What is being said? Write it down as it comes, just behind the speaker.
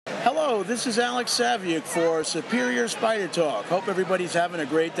Hello, this is Alex Saviuk for Superior Spider Talk. Hope everybody's having a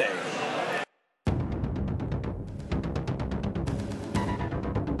great day.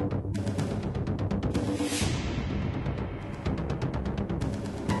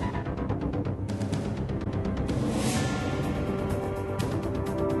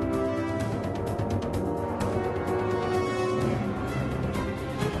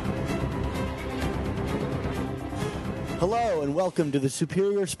 Hello and welcome to the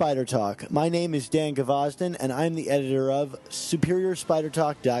Superior Spider Talk. My name is Dan Gvozden and I'm the editor of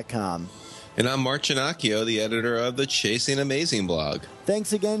SuperiorSpiderTalk.com. And I'm Mark Ginocchio, the editor of the Chasing Amazing blog.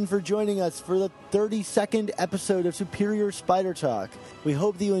 Thanks again for joining us for the 32nd episode of Superior Spider Talk. We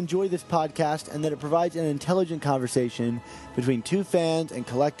hope that you enjoy this podcast and that it provides an intelligent conversation between two fans and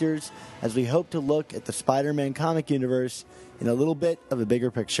collectors as we hope to look at the Spider-Man comic universe in a little bit of a bigger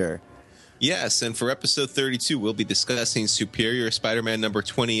picture. Yes, and for episode 32, we'll be discussing Superior Spider-Man number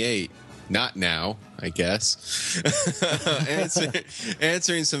 28. Not now, I guess.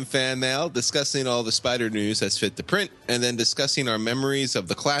 Answering some fan mail, discussing all the Spider news that's fit to print, and then discussing our memories of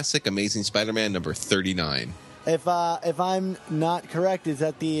the classic Amazing Spider-Man number 39. If I'm not correct, is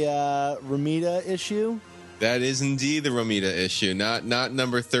that the Romita issue? That is indeed the Romita issue, not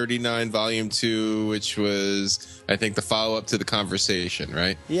number 39, volume 2, which was, I think, the follow-up to The Conversation,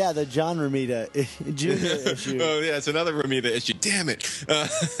 right? Yeah, the John Romita Jr. issue. Oh, yeah, it's another Romita issue. Damn it.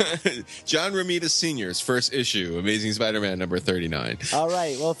 John Romita Sr.'s first issue, Amazing Spider-Man number 39. All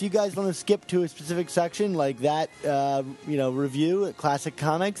right. Well, if you guys want to skip to a specific section like that, review at Classic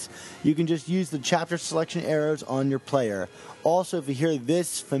Comics, you can just use the chapter selection arrows on your player. Also, if you hear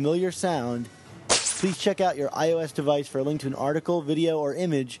this familiar sound, please check out your iOS device for a link to an article, video, or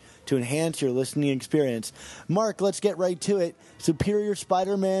image to enhance your listening experience. Mark, let's get right to it. Superior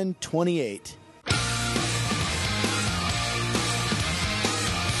Spider-Man 28.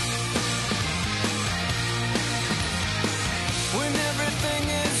 When everything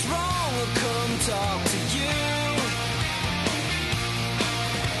is wrong, I'll come talk to you.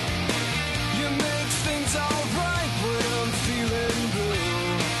 You make things alright when I'm feeling blue.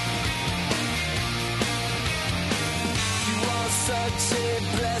 Such a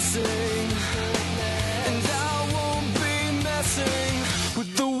blessing, and I won't be messing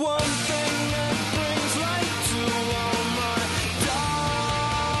with the one thing that brings light to all my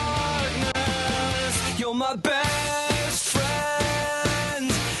darkness. You're my best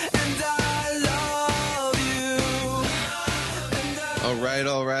friend, and I love you.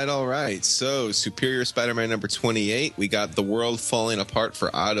 All right. So, Superior Spider-Man number 28, we got the world falling apart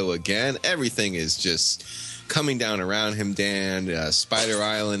for Otto again. Everything is just coming down around him, Dan. Spider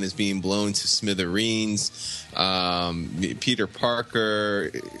Island is being blown to smithereens. Peter Parker,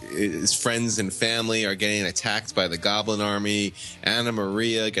 his friends and family are getting attacked by the Goblin Army. Anna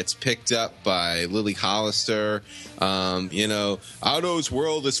Maria gets picked up by Lily Hollister. Otto's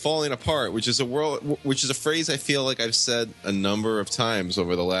world is falling apart, which is a phrase I feel like I've said a number of times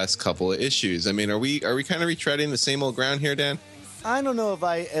over the last couple of issues. I mean, are we kind of retreading the same old ground here, Dan? I don't know if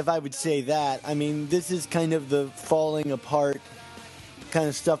I would say that. I mean, this is kind of the falling apart kind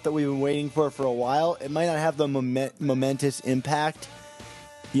of stuff that we've been waiting for a while. It might not have the momentous impact,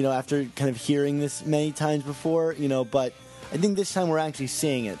 after kind of hearing this many times before, but I think this time we're actually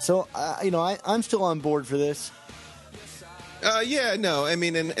seeing it. So, I'm still on board for this. I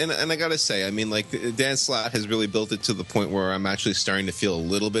mean, and I gotta say, I mean, like, Dan Slott has really built it to the point where I'm actually starting to feel a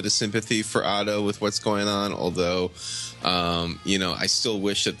little bit of sympathy for Otto with what's going on, although, I still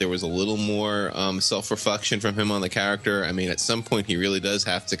wish that there was a little more self-reflection from him on the character. I mean, at some point, he really does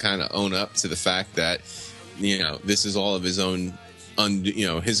have to kind of own up to the fact that, this is all of his own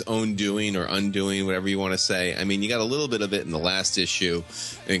his own doing or undoing, whatever you want to say. I mean, you got a little bit of it in the last issue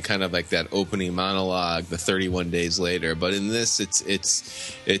and kind of like that opening monologue, the 31 days later. But in this,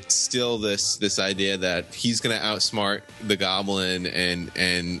 it's still this idea that he's going to outsmart the Goblin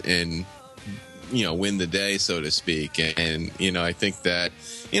and win the day, so to speak. And I think that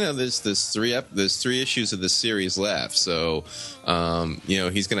there's three issues of this series left, so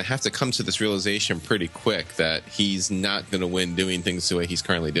he's going to have to come to this realization pretty quick that he's not going to win doing things the way he's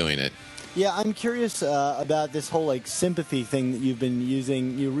currently doing it. Yeah, I'm curious about this whole sympathy thing that you've been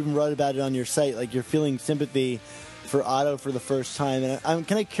using. You even wrote about it on your site, like you're feeling sympathy for Otto for the first time, and I'm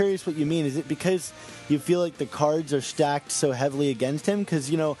kind of curious what you mean. Is it because you feel like the cards are stacked so heavily against him?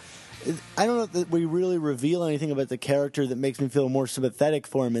 Because I don't know that we really reveal anything about the character that makes me feel more sympathetic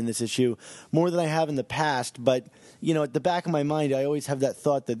for him in this issue, more than I have in the past. But, at the back of my mind, I always have that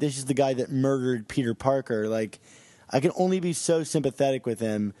thought that this is the guy that murdered Peter Parker. Like, I can only be so sympathetic with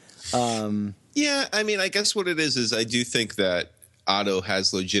him. Yeah, I mean, I guess what it is I do think that Otto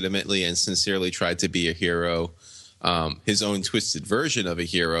has legitimately and sincerely tried to be a hero, his own twisted version of a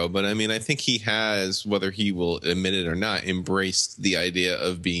hero. But I mean, I think he has, whether he will admit it or not, embraced the idea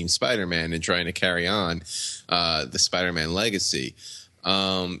of being Spider-Man and trying to carry on the Spider-Man legacy.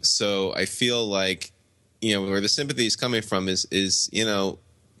 So I feel like, where the sympathy is coming from is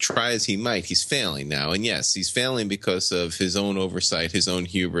try as he might, he's failing now. And yes, he's failing because of his own oversight, his own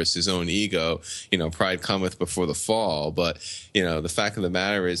hubris, his own ego. Pride cometh before the fall. But, the fact of the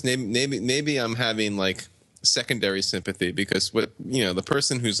matter is maybe I'm having like secondary sympathy because the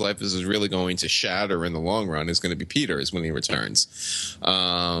person whose life is really going to shatter in the long run is going to be Peter's when he returns.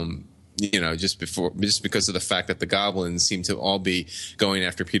 Just because of the fact that the goblins seem to all be going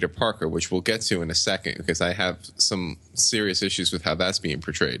after Peter Parker, which we'll get to in a second, because I have some serious issues with how that's being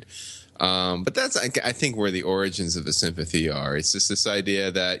portrayed. But that's, I think, where the origins of the sympathy are. It's just this idea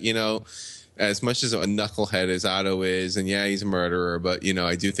that, as much as a knucklehead as Otto is, and yeah, he's a murderer, but,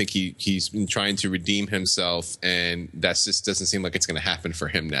 I do think he's been trying to redeem himself, and that just doesn't seem like it's going to happen for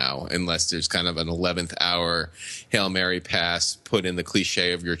him now, unless there's kind of an 11th hour Hail Mary pass put in the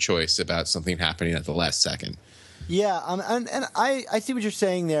cliche of your choice about something happening at the last second. Yeah, and I see what you're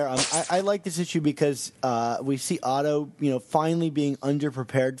saying there. I like this issue because we see Otto, finally being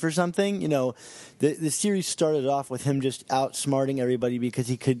underprepared for something. The series started off with him just outsmarting everybody because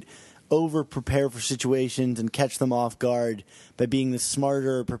he could over-prepare for situations and catch them off guard by being the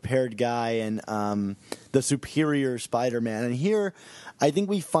smarter, prepared guy and the superior Spider-Man. And here, I think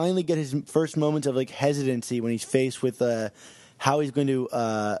we finally get his first moments of like hesitancy when he's faced with how he's going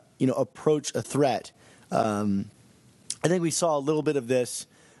to approach a threat. I think we saw a little bit of this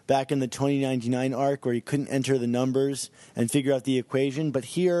back in the 2099 arc where he couldn't enter the numbers and figure out the equation. But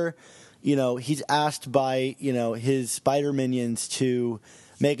here, he's asked by his Spider Minions to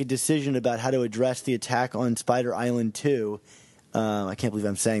make a decision about how to address the attack on Spider Island 2. I can't believe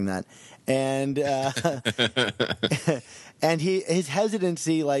I'm saying that. And and his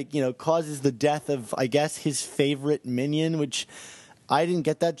hesitancy, causes the death of, I guess, his favorite minion, which I didn't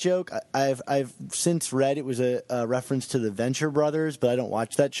get that joke. I've since read it was a reference to the Venture Brothers, but I don't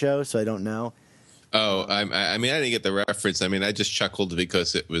watch that show, so I don't know. Oh, I mean, I didn't get the reference. I mean, I just chuckled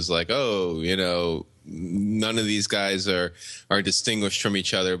because it was like, none of these guys are distinguished from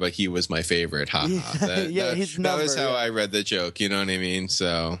each other, but he was my favorite. Ha ha. That was how I read the joke. You know what I mean?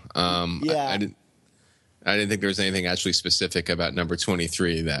 So, I didn't think there was anything actually specific about number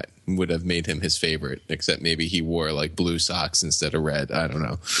 23 that would have made him his favorite, except maybe he wore like blue socks instead of red. I don't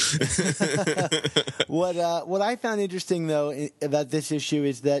know. What I found interesting though about this issue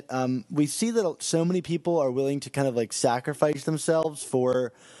is that we see that so many people are willing to kind of like sacrifice themselves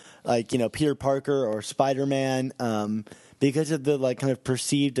for Peter Parker or Spider-Man because of the like kind of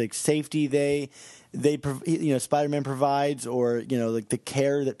perceived like safety they Spider-Man provides, or like the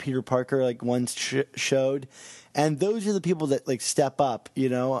care that Peter Parker like once showed, and those are the people that like step up,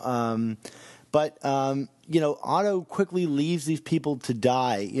 But Otto quickly leaves these people to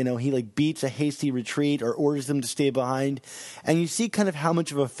die. He like beats a hasty retreat or orders them to stay behind, and you see kind of how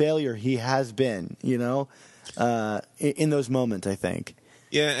much of a failure he has been, in those moments, I think.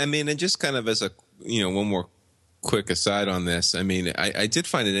 Yeah, I mean, and just kind of as a one more quick aside on this, I mean, I did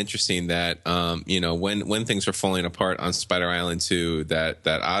find it interesting that when things were falling apart on Spider Island 2, that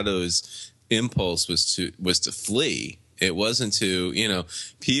Otto's impulse was to flee. It wasn't to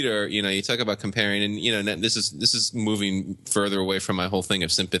Peter. You talk about comparing, and this is moving further away from my whole thing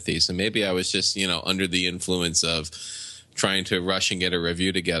of sympathy. So maybe I was just under the influence of trying to rush and get a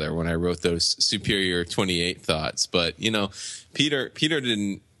review together when I wrote those Superior 28 thoughts. But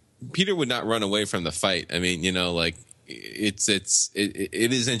Peter would not run away from the fight. I mean, it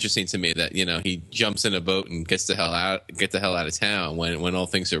is interesting to me that he jumps in a boat and get the hell out of town when all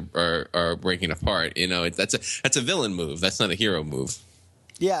things are breaking apart. That's a villain move. That's not a hero move.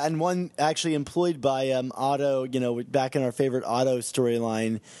 Yeah, and one actually employed by Otto. Back in our favorite Otto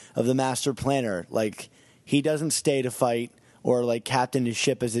storyline of the Master Planner, like he doesn't stay to fight or like captain his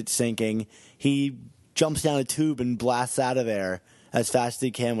ship as it's sinking. He jumps down a tube and blasts out of there as fast as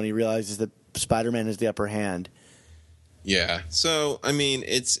he can when he realizes that Spider-Man has the upper hand. Yeah. So, I mean,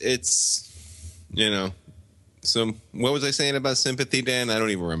 it's so what was I saying about sympathy, Dan? I don't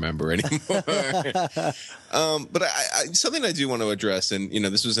even remember anymore. But something I do want to address, and,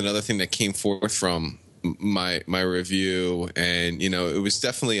 this was another thing that came forth from my review, and, it was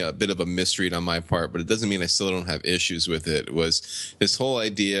definitely a bit of a misread on my part, but it doesn't mean I still don't have issues with it, was this whole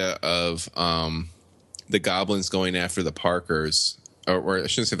idea of the goblins going after the Parkers, or I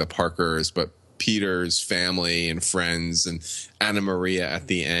shouldn't say the Parkers, but Peter's family and friends and Anna Maria at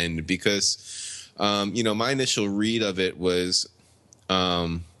the end, because, my initial read of it was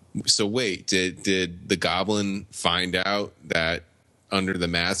So wait, did the Goblin find out that under the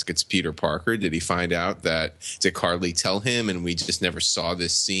mask it's Peter Parker? Did he find out that? Did Carly tell him, and we just never saw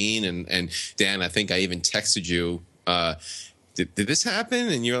this scene? And Dan, I think I even texted you. Did this happen?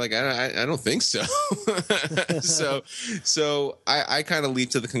 And you're like, I don't think so. so I kind of leap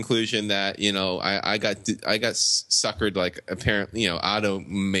to the conclusion that, you know, I got suckered. Like, apparently, you know, Otto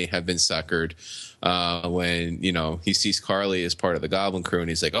may have been suckered when, you know, he sees Carly as part of the Goblin crew, and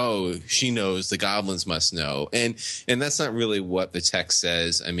he's like, oh, she knows, the Goblins must know. And that's not really what the text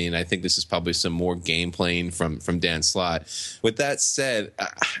says. I mean, I think this is probably some more game playing from Dan Slott. With that said,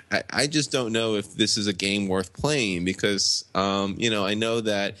 I just don't know if this is a game worth playing, because you know, I know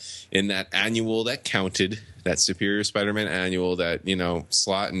that in that annual that counted, that Superior Spider-Man annual, that, you know,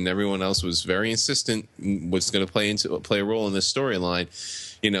 Slott and everyone else was very insistent was going to play a role in this storyline.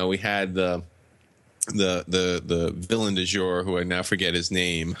 You know, we had the villain du jour, who I now forget his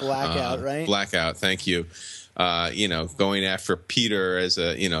name. Blackout, right? Blackout, thank you. You know, going after Peter as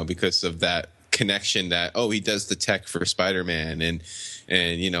a, you know, because of that connection that, oh, he does the tech for Spider-Man, and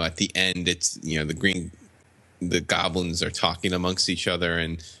you know, at the end, it's, you know, the Goblins are talking amongst each other,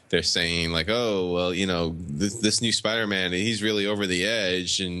 and they're saying like, oh, well, you know, this new Spider-Man, he's really over the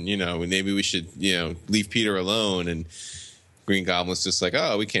edge, and, you know, maybe we should, you know, leave Peter alone. And Green Goblin's just like,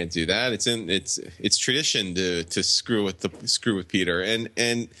 oh, we can't do that. It's tradition to screw with Peter.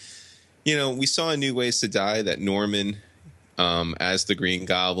 And you know, we saw in New Ways to Die that Norman, as the Green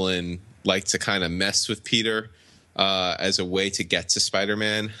Goblin, liked to kind of mess with Peter as a way to get to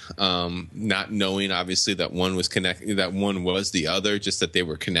Spider-Man, not knowing obviously that one was connected, that one was the other, just that they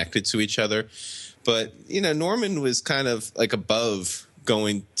were connected to each other. But, you know, Norman was kind of like above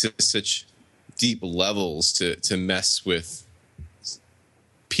going to such deep levels to mess with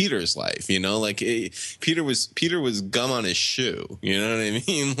Peter's life, you know, like Peter was gum on his shoe, you know what I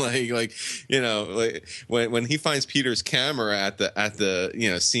mean? like, you know, like when he finds Peter's camera at the you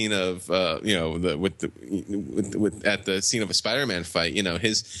know, scene of you know, at the scene of a Spider-Man fight, you know,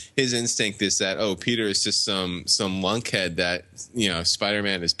 his instinct is that, oh, Peter is just some lunkhead that, you know,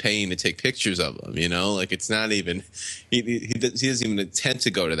 Spider-Man is paying to take pictures of him, you know, like it's not even he doesn't even attempt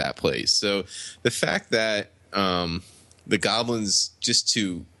to go to that place. So the fact that the Goblins, just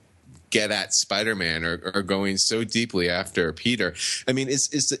to get at Spider-Man, are going so deeply after Peter. I mean, is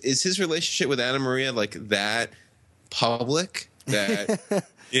his relationship with Anna Maria like that public that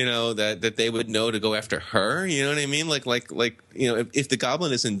you know that they would know to go after her? You know what I mean? Like you know, if the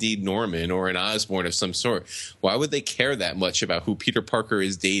Goblin is indeed Norman or an Osborn of some sort, why would they care that much about who Peter Parker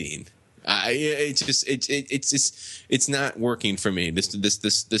is dating? It's not working for me. This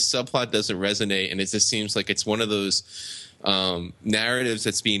subplot doesn't resonate, and it just seems like it's one of those narratives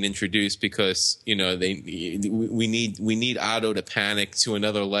that's being introduced because, you know, we need Otto to panic to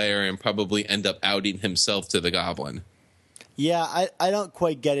another layer and probably end up outing himself to the Goblin. Yeah, I don't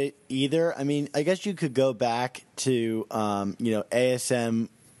quite get it either. I mean, I guess you could go back to you know, ASM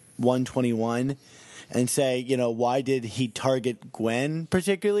 121. And say, you know, why did he target Gwen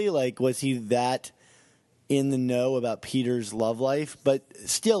particularly? Like, was he that in the know about Peter's love life? But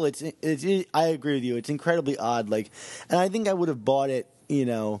still, it's I agree with you. It's incredibly odd. Like, and I think I would have bought it, you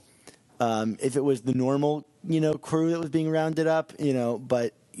know, if it was the normal, you know, crew that was being rounded up, you know.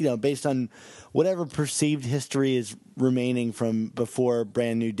 But, you know, based on whatever perceived history is remaining from before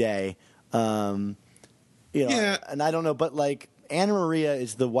Brand New Day, you know, yeah. And I don't know, but like, Anna Maria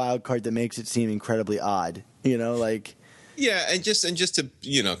is the wild card that makes it seem incredibly odd, you know, like. Yeah, and just to,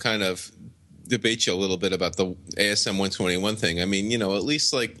 you know, kind of debate you a little bit about the ASM 121 thing. I mean, you know, at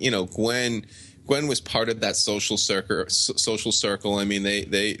least like, you know, Gwen was part of that social circle. I mean,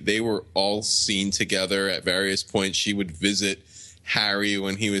 they were all seen together at various points. She would visit Harry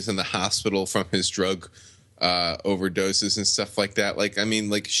when he was in the hospital from his drug overdoses and stuff like that. Like, I mean,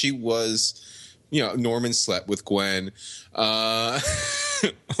 like she was. You know, Norman slept with Gwen, or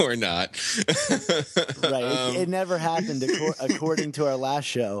not. Right. It never happened, according to our last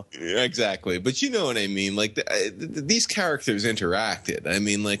show. Exactly. But you know what I mean? Like, these characters interacted. I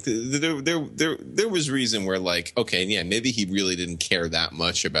mean, like, there was reason where, like, okay, yeah, maybe he really didn't care that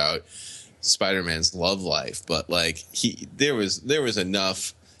much about Spider-Man's love life, but, like, there was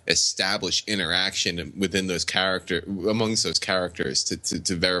enough established interaction within those amongst those characters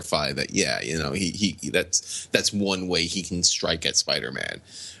to verify that, yeah, you know, he that's one way he can strike at Spider-Man.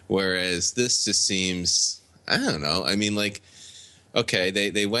 Whereas this just seems, I don't know. I mean, like, okay,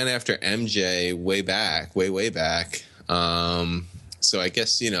 they went after MJ way back. So I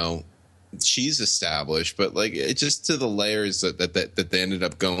guess, you know, she's established, but like it just to the layers that they ended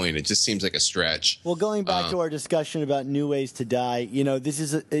up going, it just seems like a stretch. Well, going back to our discussion about new ways to die, this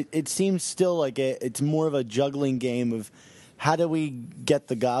is it seems still like it's more of a juggling game of how do we get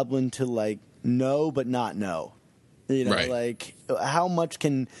the goblin to like know but not know. Right. Like how much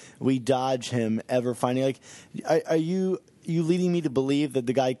can we dodge him ever finding? Like, are you leading me to believe that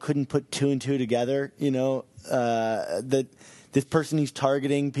the guy couldn't put two and two together? That this person he's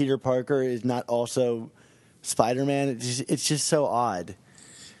targeting, Peter Parker, is not also Spider-Man. It's just so odd.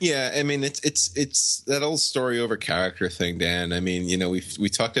 Yeah, I mean it's that old story over character thing, Dan. I mean, we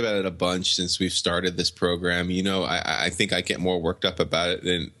talked about it a bunch since we've started this program. I think I get more worked up about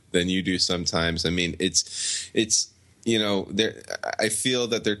it than you do sometimes. I mean, it's I feel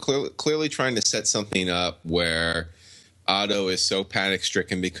that they're clearly trying to set something up where Otto is so panic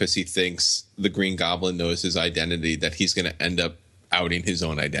stricken because he thinks the Green Goblin knows his identity that he's going to end up outing his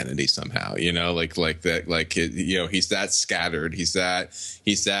own identity somehow. Like that, like he's that scattered, he's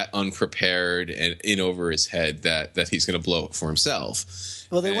that unprepared and in over his head that he's going to blow it for himself.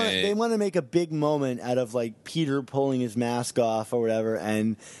 Well, they want to make a big moment out of like Peter pulling his mask off or whatever,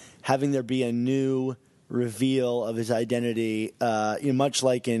 and having there be a new reveal of his identity, much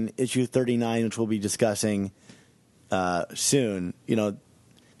like in issue 39, which we'll be discussing soon.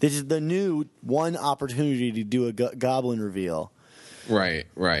 This is the new one opportunity to do a goblin reveal. Right.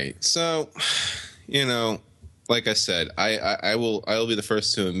 So, like I said, I will be the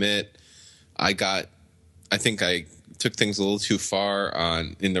first to admit I think I took things a little too far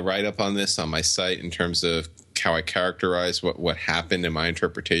in the write-up on this on my site in terms of how I characterize what happened in my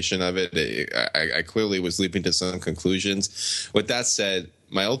interpretation of it. I clearly was leaping to some conclusions. With that said,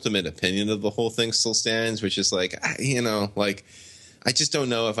 my ultimate opinion of the whole thing still stands, which is like, I just don't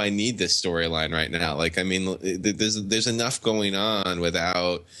know if I need this storyline right now. Like, I mean, there's enough going on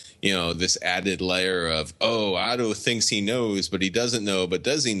without, this added layer of, Otto thinks he knows, but he doesn't know, but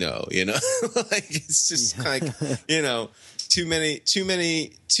does he know? Like, it's just like,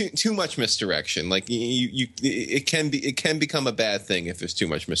 too much misdirection. Like it can become a bad thing if there's too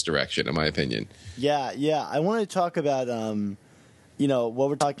much misdirection, in my opinion. Yeah. I want to talk about, what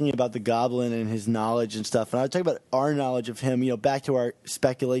we're talking about the Goblin and his knowledge and stuff. And I was talking about our knowledge of him, back to our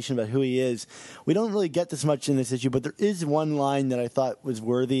speculation about who he is. We don't really get this much in this issue, but there is one line that I thought was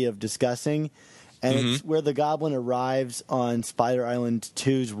worthy of discussing. And it's where the Goblin arrives on Spider Island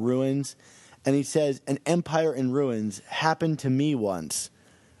 2's ruins. And he says, "An empire in ruins happened to me once."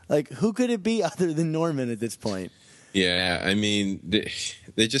 Like, who could it be other than Norman at this point? Yeah, I mean,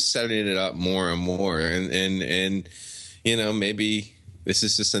 they're just setting it up more and more. And maybe this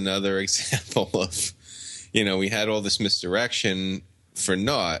is just another example of, we had all this misdirection for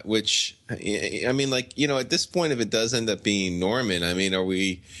naught, which, I mean, like, at this point, if it does end up being Norman, I mean, are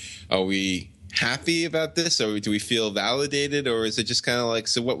we happy about this, or do we feel validated, or is it just kind of like,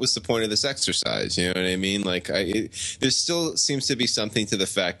 so what was the point of this exercise? You know what I mean? Like, there still seems to be something to the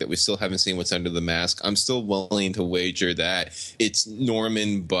fact that we still haven't seen what's under the mask. I'm still willing to wager that it's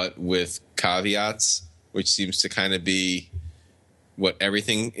Norman, but with caveats, which seems to kind of be what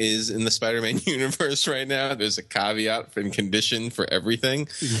everything is in the Spider-Man universe right now. There's a caveat and condition for everything.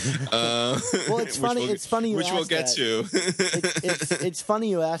 Well, it's funny. It's funny you which ask we'll get that. to. It's funny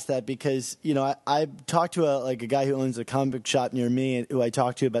you asked that because I talked to a guy who owns a comic book shop near me, and who I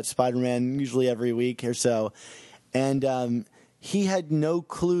talk to about Spider-Man usually every week or so, and he had no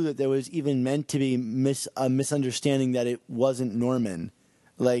clue that there was even meant to be a misunderstanding that it wasn't Norman.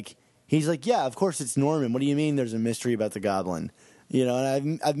 Like, he's like, yeah, of course it's Norman. What do you mean there's a mystery about the Goblin?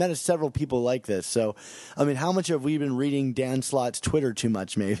 And I've met several people like this. So, I mean, how much have we been reading Dan Slott's Twitter too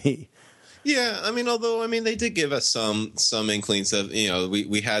much, maybe? Yeah, I mean, although, I mean, they did give us some inklings of,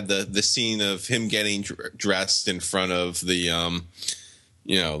 we had the scene of him getting dressed in front of the,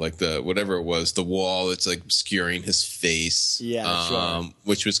 like the, whatever it was, the wall that's like obscuring his face. Yeah, sure.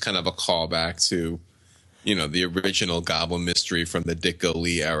 Which was kind of a callback to, the original Goblin mystery from the Ditko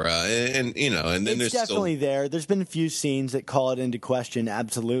Lee era. And then it's there's definitely there. There's been a few scenes that call it into question,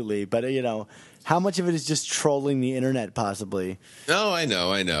 absolutely. But, how much of it is just trolling the internet, possibly? No, I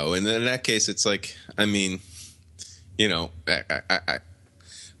know. And in that case, it's like, I mean,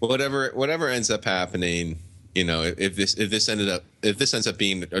 whatever ends up happening, if this ends up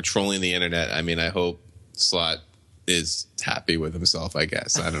being a trolling the internet, I mean, I hope Slott is happy with himself, I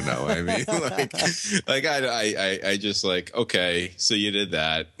guess. I don't know. I mean, I just like, okay, so you did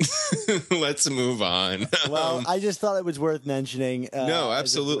that. Let's move on. Well, I just thought it was worth mentioning. No,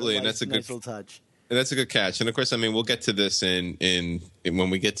 absolutely, and that's a nice good little touch. And that's a good catch. And of course, I mean, we'll get to this in when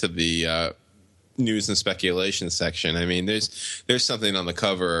we get to the news and speculation section. I mean, there's something on the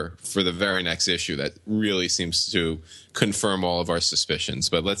cover for the very next issue that really seems to confirm all of our suspicions.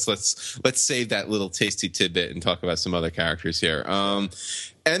 But let's save that little tasty tidbit and talk about some other characters here.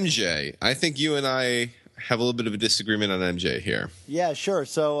 MJ, I think you and I have a little bit of a disagreement on MJ here. Yeah, sure.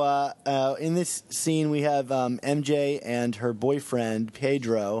 So in this scene, we have MJ and her boyfriend,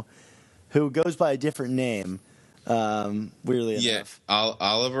 Pedro, who goes by a different name, weirdly enough.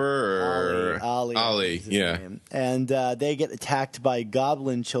 Oliver or Ollie, yeah. name. And they get attacked by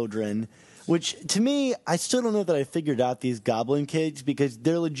goblin children, which, to me, I still don't know that I figured out these goblin kids, because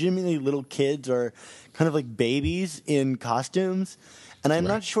they're legitimately little kids or kind of like babies in costumes. And I'm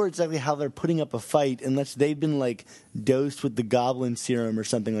not sure exactly how they're putting up a fight unless they've been, like, dosed with the goblin serum or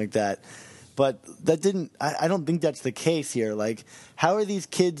something like that. But that didn't – I don't think that's the case here. Like, how are these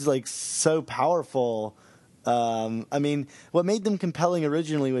kids, like, so powerful? I mean, what made them compelling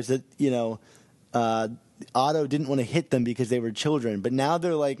originally was that, you know, Otto didn't want to hit them because they were children. But now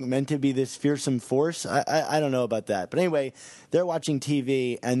they're, like, meant to be this fearsome force. I don't know about that. But anyway, they're watching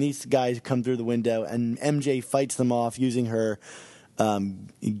TV, and these guys come through the window, and MJ fights them off using her –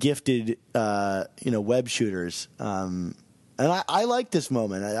 gifted, web shooters. And I like this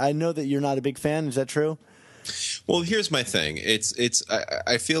moment. I know that you're not a big fan. Is that true? Well, here's my thing.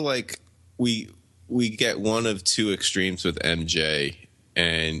 I feel like we get one of two extremes with MJ,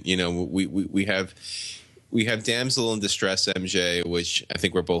 and you know we have damsel in distress MJ, which I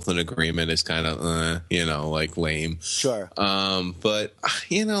think we're both in agreement is kind of like lame. Sure. But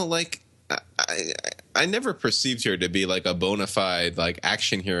you know, like I never perceived her to be like a bona fide like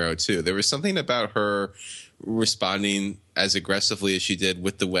action hero too. There was something about her responding as aggressively as she did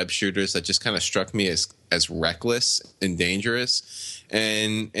with the web shooters that just kind of struck me as reckless and dangerous.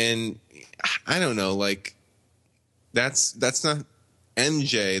 And I don't know, like that's not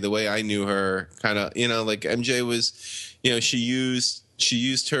MJ the way I knew her. Kind of, like MJ was, she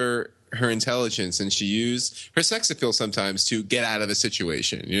used her intelligence, and she used her sex appeal sometimes to get out of a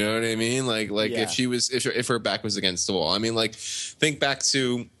situation. You know what I mean? Like yeah. if her back was against the wall. I mean, like, think back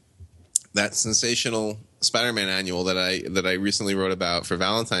to that sensational Spider-Man annual that I recently wrote about for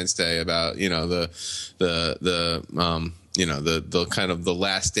Valentine's Day about, the kind of the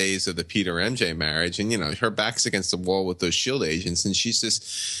last days of the Peter MJ marriage, and her back's against the wall with those SHIELD agents, and she's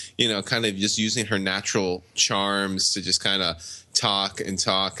just kind of just using her natural charms to just kind of talk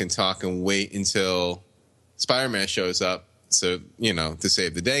and wait until Spider-Man shows up, so to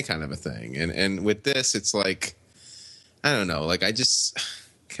save the day, kind of a thing. And with this, it's like, I don't know, like,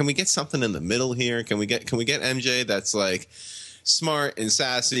 can we get something in the middle here? Can we get MJ that's like smart and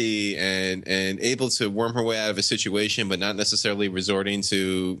sassy and able to worm her way out of a situation, but not necessarily resorting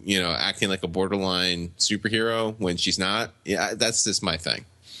to acting like a borderline superhero when she's not? Yeah, that's just my thing.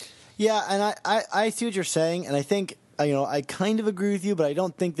 Yeah, and I see what you're saying, and I think I kind of agree with you, but I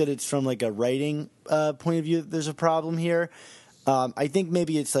don't think that it's from like a writing point of view that there's a problem here. I think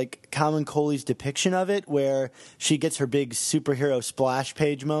maybe it's like Carmen Coley's depiction of it, where she gets her big superhero splash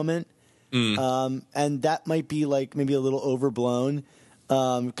page moment. And that might be like maybe a little overblown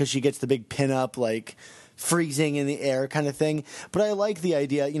because she gets the big pinup, like freezing in the air kind of thing. But I like the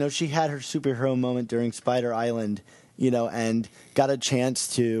idea. She had her superhero moment during Spider Island, and got a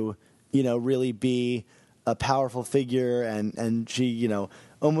chance to, really be a powerful figure. And she,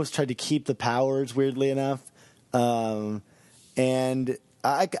 almost tried to keep the powers, weirdly enough. And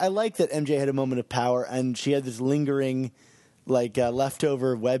I like that MJ had a moment of power, and she had this lingering, like,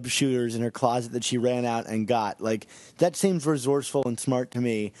 leftover web shooters in her closet that she ran out and got. Like, that seems resourceful and smart to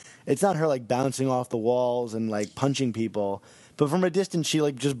me. It's not her, like, bouncing off the walls and, like, punching people. But from a distance, she,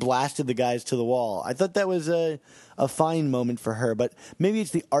 like, just blasted the guys to the wall. I thought that was a fine moment for her. But maybe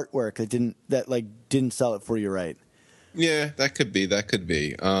it's the artwork that didn't sell it for you right. Yeah, that could be.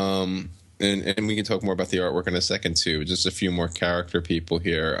 And we can talk more about the artwork in a second, too. Just a few more character people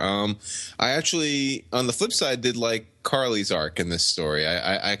here. I actually, on the flip side, did like Carly's arc in this story.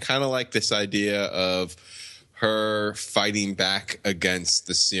 I kind of like this idea of her fighting back against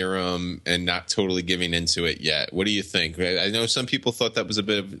the serum and not totally giving into it yet. What do you think? I know some people thought that was a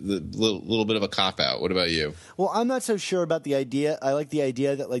little bit of a cop-out. What about you? Well, I'm not so sure about the idea. I like the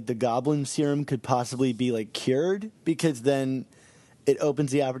idea that, like, the goblin serum could possibly be, like, cured, because then it opens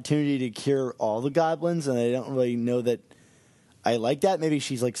the opportunity to cure all the goblins, and I don't really know that I like that. Maybe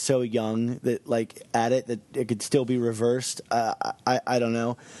she's like so young that like at it that it could still be reversed. I don't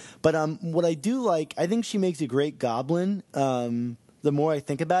know, but what I do like, I think she makes a great goblin. The more I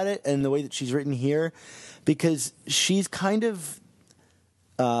think about it, and the way that she's written here, because she's kind of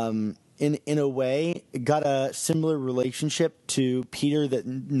in a way, got a similar relationship to Peter that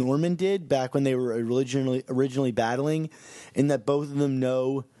Norman did back when they were originally battling, in that both of them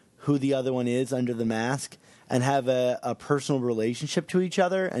know who the other one is under the mask and have a personal relationship to each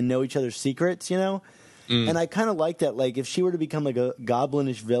other and know each other's secrets, you know? And I kind of like that. Like, if she were to become like a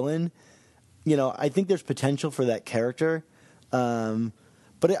goblinish villain, you know, I think there's potential for that character.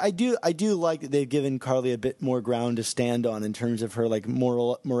 But I do like that they've given Carly a bit more ground to stand on in terms of her like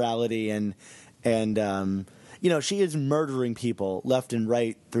morality and you know, she is murdering people left and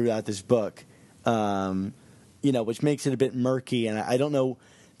right throughout this book, you know, which makes it a bit murky. And I don't know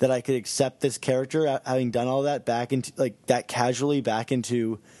that I could accept this character having done all that back into like that casually back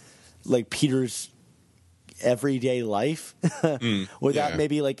into like Peter's everyday life without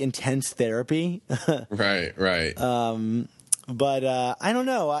maybe like intense therapy. Right. But I don't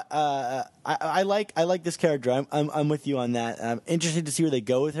know. I like this character. I'm with you on that. I'm interested to see where they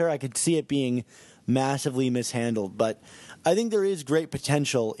go with her. I could see it being massively mishandled, but I think there is great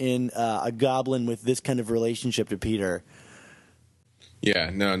potential in a goblin with this kind of relationship to Peter. Yeah,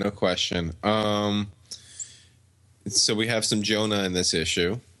 no question. So we have some Jonah in this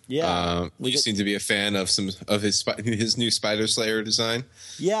issue. Yeah, you seem to be a fan of some of his new Spider Slayer design.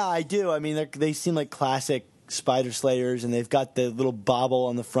 Yeah, I do. I mean, they seem like classic Spider Slayers, and they've got the little bobble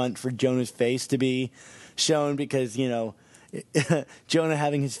on the front for Jonah's face to be shown because, you know, Jonah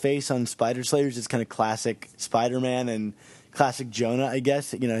having his face on Spider Slayers is kind of classic Spider-Man and classic Jonah, I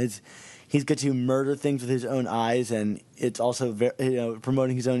guess. You know, he's got to murder things with his own eyes, and it's also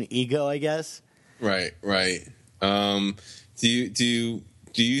promoting his own ego, I guess. Right.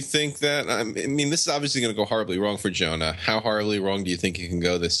 Do you think that? I mean, this is obviously going to go horribly wrong for Jonah. How horribly wrong do you think it can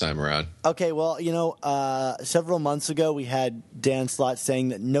go this time around? Okay, well, you know, several months ago we had Dan Slott saying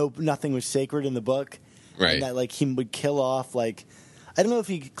that nothing was sacred in the book, right? And that like he would kill off like I don't know if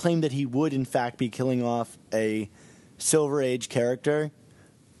he claimed that he would in fact be killing off a Silver Age character,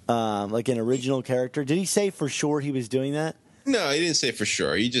 like an original character. Did he say for sure he was doing that? No, he didn't say for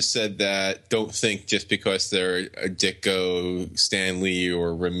sure. He just said that don't think just because they're a Ditko, Stan Lee, or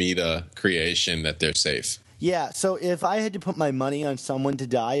Ramita creation that they're safe. Yeah, so if I had to put my money on someone to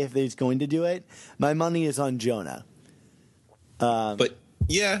die if he's going to do it, my money is on Jonah. But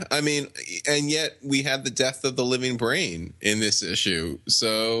yeah, I mean, and yet we have the death of the living brain in this issue.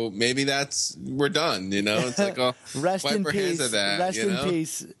 So maybe we're done, you know? It's like, oh, rest in peace. Rest in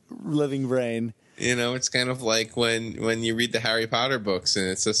peace, living brain. You know, it's kind of like when you read the Harry Potter books and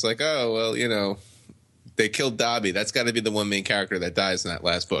it's just like, oh, well, you know, they killed Dobby. That's got to be the one main character that dies in that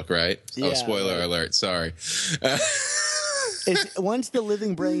last book, right? Yeah, oh, spoiler alert. Sorry. Once the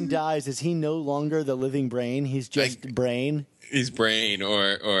living brain dies, is he no longer the living brain? He's just brain? He's brain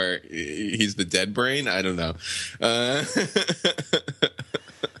or he's the dead brain? I don't know.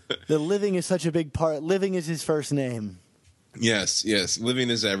 The living is such a big part. Living is his first name. Yes. Living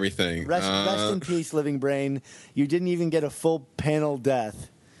is everything. Rest in peace, living brain. You didn't even get a full panel death.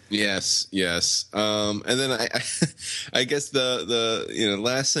 Yes. And then I guess the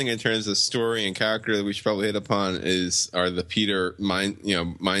last thing in terms of story and character that we should probably hit upon are the Peter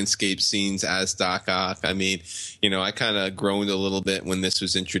Mindscape scenes as Doc Ock. I mean, you know, I kind of groaned a little bit when this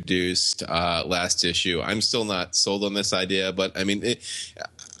was introduced last issue. I'm still not sold on this idea, but I mean,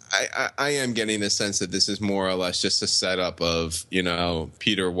 I am getting the sense that this is more or less just a setup of, you know,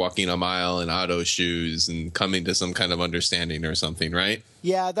 Peter walking a mile in Otto's shoes and coming to some kind of understanding or something, right?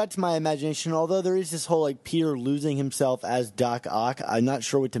 Yeah, that's my imagination. Although there is this whole, like, Peter losing himself as Doc Ock. I'm not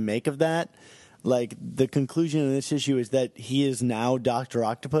sure what to make of that. Like, the conclusion in this issue is that he is now Dr.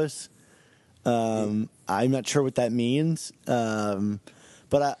 Octopus. I'm not sure what that means.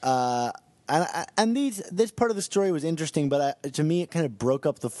 This part of the story was interesting, but to me it kind of broke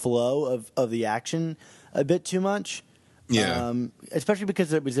up the flow of the action a bit too much. Yeah. Especially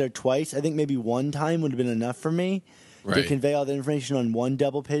because it was there twice. I think maybe one time would have been enough for me to convey all the information on one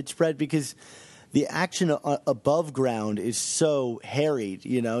double page spread, because the action above ground is so harried.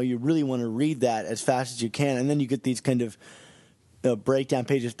 You know, you really want to read that as fast as you can, and then you get these kind of breakdown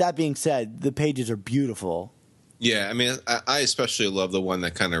pages. That being said, the pages are beautiful. Yeah, I mean, I especially love the one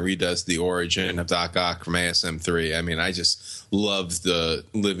that kind of redoes the origin of Doc Ock from ASM3. I mean, I just loved the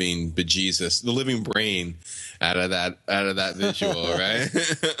living bejesus, the living brain out of that visual, right?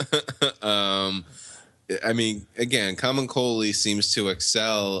 I mean, again, Common Coley seems to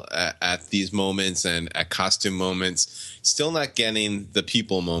excel at these moments and at costume moments. Still not getting the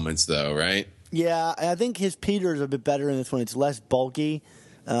people moments, though, right? Yeah, I think his Peter is a bit better in this one. It's less bulky.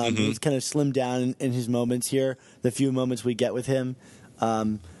 He's kind of slimmed down in his moments here, the few moments we get with him.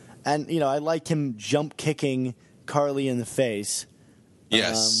 And, you know, I liked him jump kicking Carly in the face.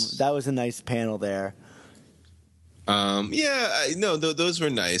 Yes. That was a nice panel there. Those were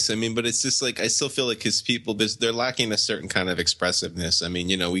nice. I mean, but it's just like I still feel like his people, they're lacking a certain kind of expressiveness. I mean,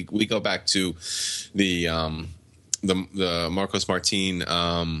 we go back to the Marcos Martin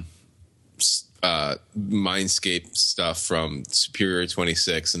Mindscape stuff from Superior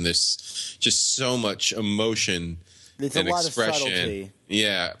 26, and there's just so much emotion It's and a lot expression. of subtlety.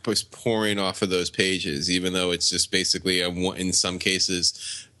 Yeah, was pouring off of those pages, even though it's just basically in some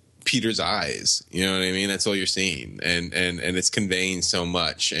cases Peter's eyes. You know what I mean? That's all you're seeing, and it's conveying so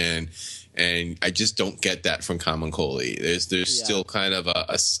much, and I just don't get that from Kamancholi. There's still kind of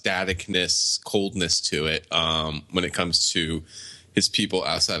a staticness, coldness to it when it comes to his people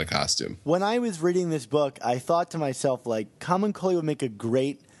outside of costume. When I was reading this book, I thought to myself, like, Kamancholi would make a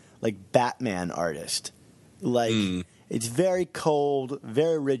great, like, Batman artist. Like, it's very cold,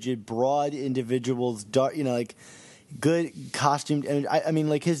 very rigid, broad individuals, dark, like, good costume. And I mean,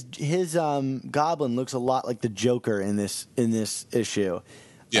 like, his Goblin looks a lot like the Joker in this issue.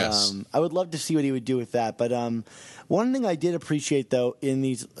 Yes. I would love to see what he would do with that. But one thing I did appreciate, though, in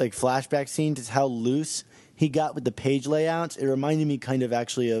these, like, flashback scenes is how loose he got with the page layouts. It reminded me kind of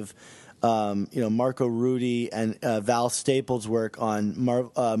actually of, Marco Rudy and Val Staples' work on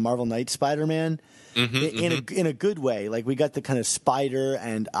Marvel Knights Spider-Man in a good way. Like, we got the kind of spider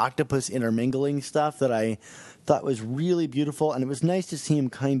and octopus intermingling stuff that I thought was really beautiful, and it was nice to see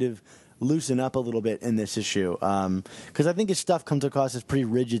him kind of loosen up a little bit in this issue, because I think his stuff comes across as pretty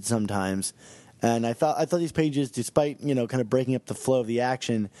rigid sometimes. And I thought these pages, despite kind of breaking up the flow of the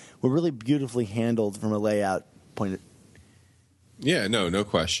action, were really beautifully handled from a layout point. Yeah, no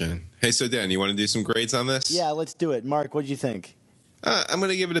question. Hey, so Dan, you want to do some grades on this? Yeah, let's do it. Mark, what did you think? I'm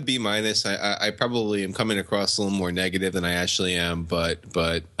going to give it a B-. I probably am coming across a little more negative than I actually am, but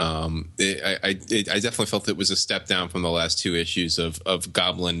I definitely felt it was a step down from the last two issues of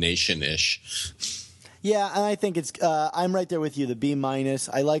Goblin Nation-ish. Yeah, and I think it's I'm right there with you, the B-. I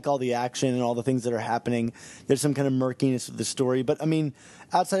like all the action and all the things that are happening. There's some kind of murkiness of the story. But, I mean,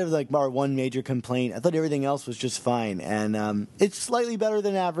 outside of, like, our one major complaint, I thought everything else was just fine. And it's slightly better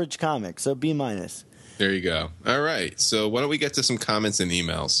than average comic, so B-. There you go. All right. So why don't we get to some comments and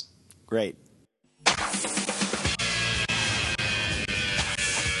emails? Great.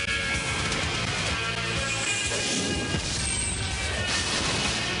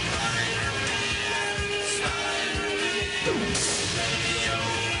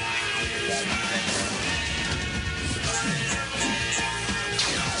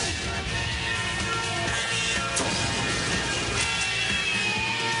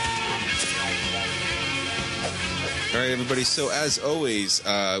 All right, everybody. So as always,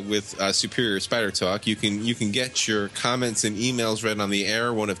 with Superior Spider Talk, you can get your comments and emails read on the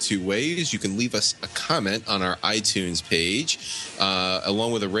air one of two ways. You can leave us a comment on our iTunes page,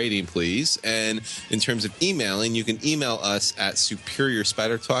 along with a rating, please. And in terms of emailing, you can email us at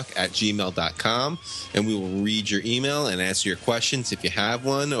superiorspidertalk@gmail.com, and we will read your email and answer your questions if you have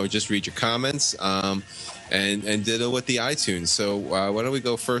one, or just read your comments. And ditto with the iTunes. So why don't we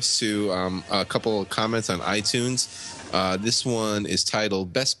go first to a couple of comments on iTunes. This one is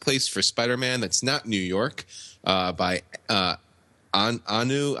titled "Best Place for Spider-Man That's Not New York" by Ahnou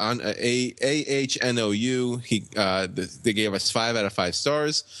AHNOU. They gave us 5 out of 5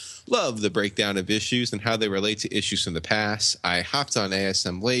 stars. Love the breakdown of issues and how they relate to issues from the past. I hopped on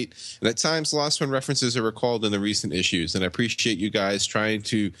ASM late, and at times lost when references are recalled in the recent issues, and I appreciate you guys trying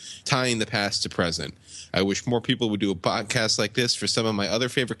to tying the past to present. I wish more people would do a podcast like this for some of my other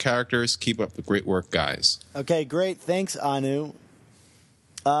favorite characters. Keep up the great work, guys. Okay, great. Thanks, Anu.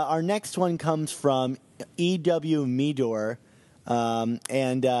 Our next one comes from E.W. Midor,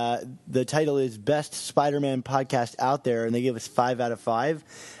 and the title is Best Spider-Man Podcast Out There, and they give us 5 out of 5.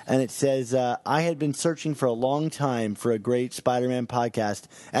 And it says, I had been searching for a long time for a great Spider-Man podcast,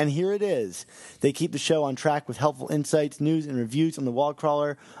 and here it is. They keep the show on track with helpful insights, news, and reviews on the wall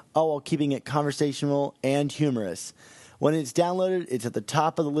crawler, all while keeping it conversational and humorous. When it's downloaded, it's at the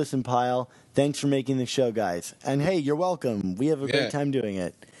top of the listen pile. Thanks for making the show, guys. And hey, you're welcome. We have a great time doing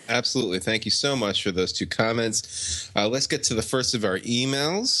it. Absolutely. Thank you so much for those 2 comments. Let's get to the first of our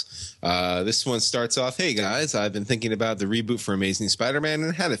emails. This one starts off, "Hey guys, I've been thinking about the reboot for Amazing Spider-Man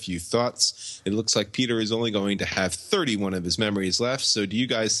and had a few thoughts. It looks like Peter is only going to have 31 of his memories left. So do you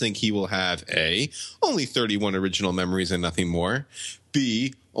guys think he will have A, only 31 original memories and nothing more?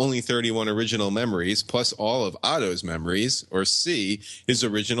 B, only 31 original memories plus all of Otto's memories? Or C, his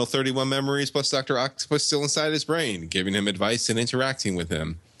original 31 memories plus Dr. Octopus still inside his brain, giving him advice and interacting with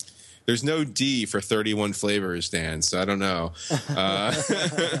him? There's no D for 31 flavors, Dan, so I don't know.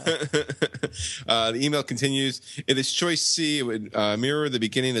 The email continues. It is choice C. It would mirror the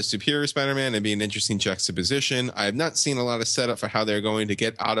beginning of Superior Spider-Man and be an interesting juxtaposition. I have not seen a lot of setup for how they're going to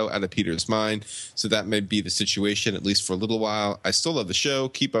get Otto out of Peter's mind, so that may be the situation, at least for a little while. I still love the show.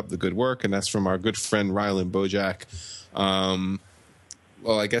 Keep up the good work. And that's from our good friend Ryland Bojack.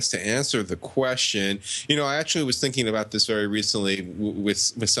 Well, I guess to answer the question, I actually was thinking about this very recently with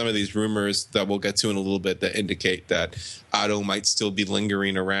some of these rumors that we'll get to in a little bit that indicate that Otto might still be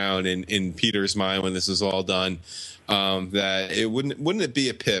lingering around in Peter's mind when this is all done. That it wouldn't it be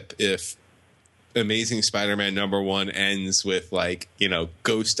a pip if Amazing Spider-Man #1 ends with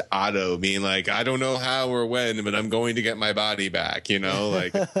Ghost Otto being like, I don't know how or when, but I'm going to get my body back. I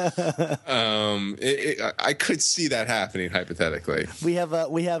could see that happening hypothetically. We have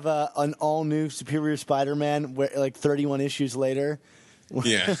an all new Superior Spider-Man where 31 issues later.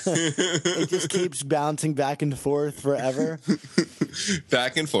 Yeah. It just keeps bouncing back and forth forever.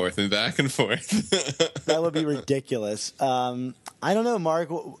 Back and forth and back and forth. That would be ridiculous. I don't know, Mark.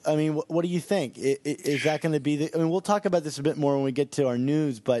 I mean, what do you think? Is that going to be the... I mean, we'll talk about this a bit more when we get to our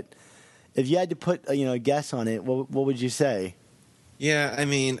news, but if you had to put a guess on it, what would you say? Yeah, I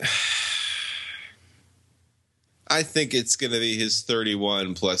mean... I think it's going to be his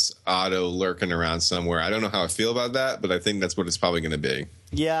 31 plus Otto lurking around somewhere. I don't know how I feel about that, but I think that's what it's probably going to be.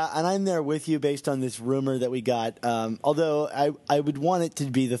 Yeah, and I'm there with you based on this rumor that we got. Although I would want it to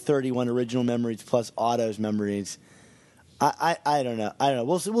be the 31 original memories plus Otto's memories. I don't know.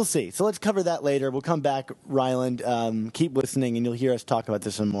 We'll see. So let's cover that later. We'll come back, Ryland. Keep listening, and you'll hear us talk about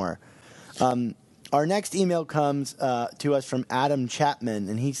this some more. Our next email comes to us from Adam Chapman,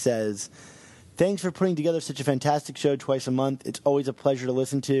 and he says... Thanks for putting together such a fantastic show twice a month. It's always a pleasure to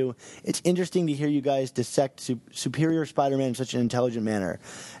listen to. It's interesting to hear you guys dissect Superior Spider-Man in such an intelligent manner.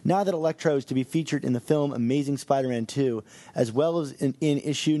 Now that Electro is to be featured in the film Amazing Spider-Man 2, as well as in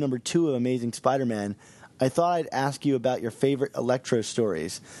issue number 2 of Amazing Spider-Man, I thought I'd ask you about your favorite Electro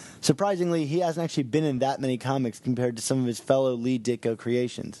stories. Surprisingly, he hasn't actually been in that many comics compared to some of his fellow Lee Ditko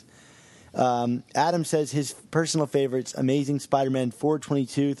creations. Adam says his personal favorites, Amazing Spider-Man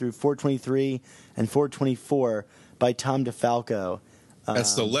 422 through 423 and 424 by Tom DeFalco.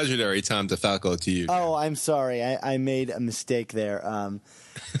 That's the legendary Tom DeFalco to you. Oh, I'm sorry. I made a mistake there.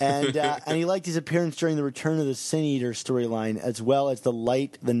 And he liked his appearance during the Return of the Sin Eater storyline, as well as the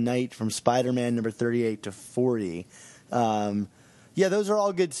Light the Night from Spider-Man number 38 to 40. Yeah, those are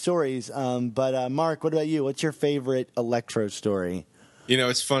all good stories. But Mark, what about you? What's your favorite Electro story?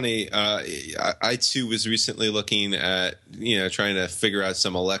 It's funny. I too was recently looking at, trying to figure out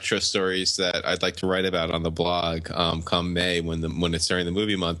some Electro stories that I'd like to write about on the blog come May when it's during the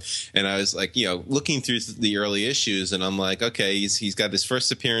movie month. And I was like, looking through the early issues, and I'm like, okay, he's got his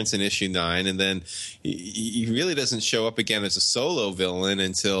first appearance in issue 9, and then he really doesn't show up again as a solo villain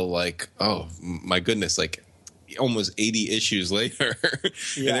until oh my goodness, almost 80 issues later.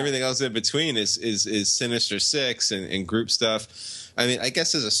 Yeah. And everything else in between is Sinister Six and group stuff. I mean, I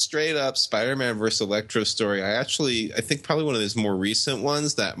guess as a straight up Spider-Man versus Electro story, I think probably one of his more recent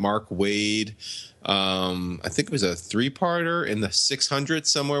ones, that Mark Waid, I think it was a 3-parter in the 600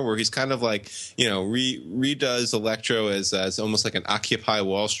 somewhere, where he's kind of redoes Electro as almost like an Occupy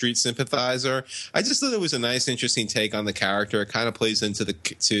Wall Street sympathizer. I just thought it was a nice, interesting take on the character. It kind of plays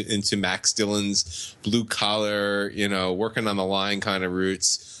into Max Dillon's blue collar, working on the line kind of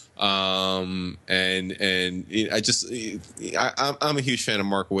roots. I'm a huge fan of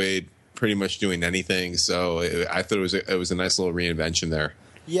Mark Waid, pretty much doing anything. So I thought it was a nice little reinvention there.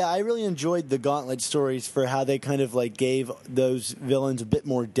 Yeah, I really enjoyed the Gauntlet stories for how they kind of gave those villains a bit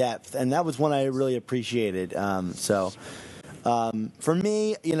more depth, and that was one I really appreciated. For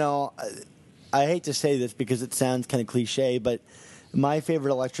me, I hate to say this because it sounds kind of cliche, but my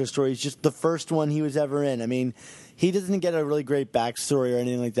favorite Electro story is just the first one he was ever in. I mean, he doesn't get a really great backstory or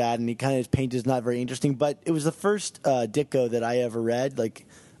anything like that, and his paint is not very interesting. But it was the first Ditko that I ever read,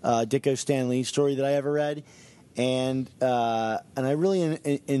 Ditko Stan Lee story that I ever read, and I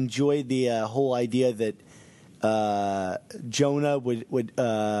really enjoyed the whole idea that Jonah would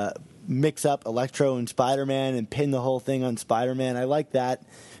mix up Electro and Spider-Man and pin the whole thing on Spider-Man. I like that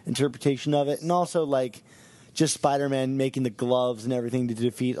interpretation of it, and also just Spider-Man making the gloves and everything to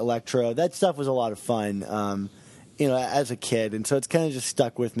defeat Electro. That stuff was a lot of fun. As a kid, and so it's kind of just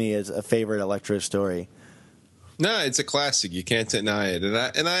stuck with me as a favorite Electro story. No, it's a classic. You can't deny it.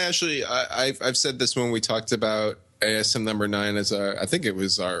 And I actually, I've said this when we talked about ASM number 9 as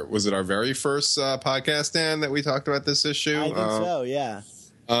was it our very first podcast, Dan, that we talked about this issue? I think so, yeah.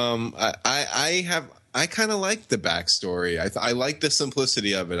 I have I kind of like the backstory. I like the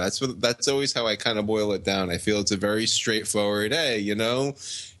simplicity of it. That's always how I kind of boil it down. I feel it's a very straightforward. Hey,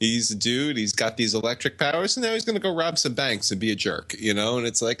 he's a dude. He's got these electric powers, and now he's going to go rob some banks and be a jerk. And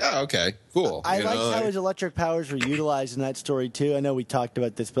it's like, oh, okay, cool. I like how his electric powers were utilized in that story too. I know we talked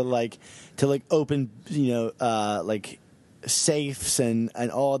about this, but to open, like safes and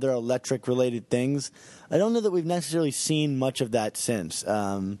all other electric related things. I don't know that we've necessarily seen much of that since.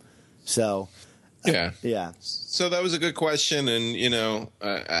 Yeah. So that was a good question, and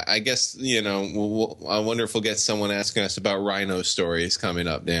I guess I wonder if we'll get someone asking us about Rhino stories coming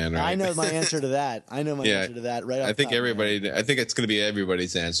up, Dan. Right? I know my answer to that. Answer to that. Right. I think I think it's going to be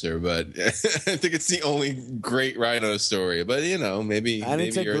everybody's answer, but I think it's the only great Rhino story. But maybe. And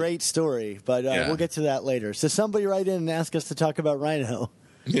it's a great story, but we'll get to that later. So somebody write in and ask us to talk about Rhino.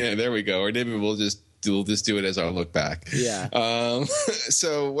 Yeah, there we go. Or maybe we'll just do it as our look back. Yeah.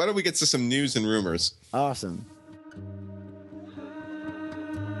 So why don't we get to some news and rumors? Awesome.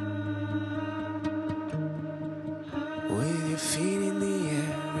 With your feet in the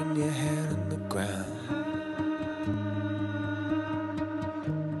air and your head on the ground,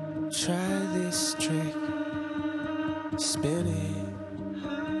 try this trick, spin it,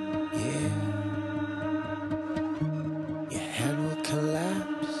 yeah. Your head will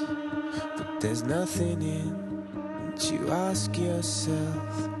collapse, but there's nothing in it. You ask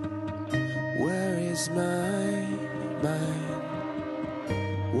yourself, where is my mind?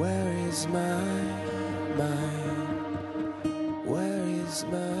 Where is my mind? Where is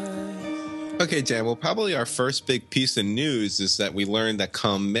my... Okay, Dan, well, probably our first big piece of news is that we learned that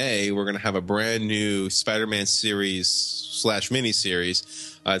come May, we're going to have a brand new Spider-Man series / miniseries.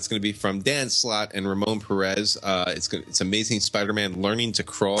 It's going to be from Dan Slott and Ramon Perez. It's Amazing Spider-Man Learning to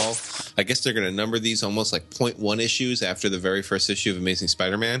Crawl. I guess they're going to number these almost like 0.1 issues after the very first issue of Amazing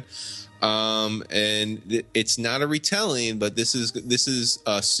Spider-Man. And it's not a retelling, but this is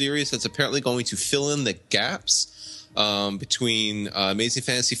a series that's apparently going to fill in the gaps between Amazing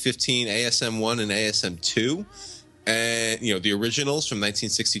Fantasy 15, ASM 1, and ASM 2. And the originals from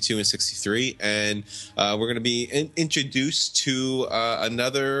 1962 and 63, and we're going to be introduced to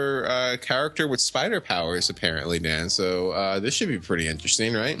another character with spider powers, apparently, Dan. So this should be pretty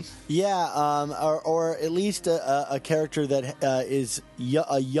interesting, right? Yeah, or at least a character that is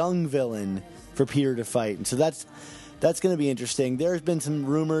a young villain for Peter to fight, and so that's going to be interesting. There's been some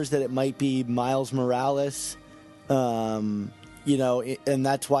rumors that it might be Miles Morales, and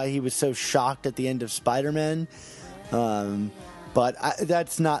that's why he was so shocked at the end of Spider-Man. But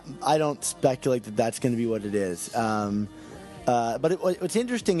I don't speculate that that's going to be what it is. But what's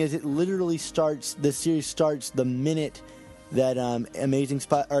interesting is this series starts the minute that Amazing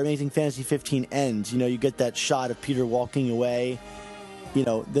Fantasy 15 ends. You get that shot of Peter walking away.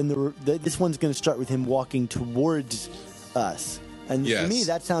 Then this one's going to start with him walking towards us. And yes. To me,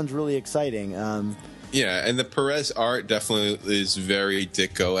 that sounds really exciting. Yeah, and the Perez art definitely is very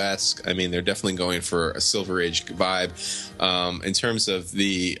Ditko-esque. I mean, they're definitely going for a Silver Age vibe. In terms of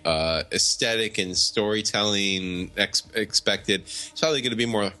the aesthetic and storytelling expected, it's probably going to be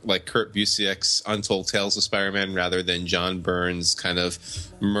more like Kurt Busiek's Untold Tales of Spider-Man rather than John Byrne's kind of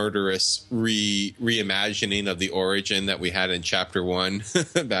murderous reimagining of the origin that we had in Chapter 1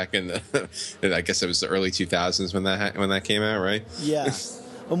 back in I guess it was the early 2000s when that came out, right? Yeah.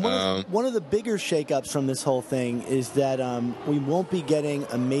 One of the bigger shakeups from this whole thing is that we won't be getting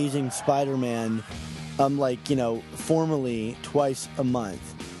Amazing Spider-Man formally twice a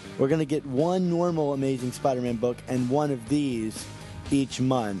month. We're going to get one normal Amazing Spider-Man book and one of these each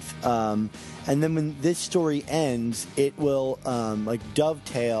month. And then when this story ends, it will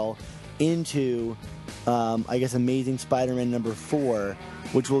dovetail into Amazing Spider-Man number 4,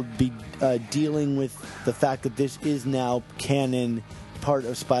 which will be dealing with the fact that this is now canon part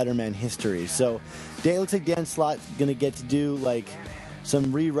of Spider-Man history. So it looks like Dan Slott's going to get to do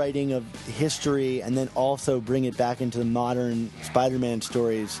some rewriting of history and then also bring it back into the modern Spider-Man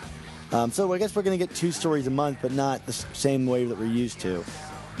stories. So I guess we're going to get 2 stories a month, but not the same way that we're used to.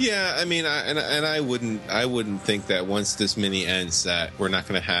 Yeah, I mean, I wouldn't think that once this mini ends that we're not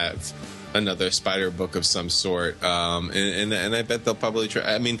going to have another Spider book of some sort. And I bet they'll probably try.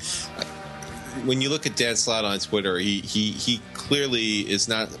 I mean, when you look at Dan Slott on Twitter, he clearly is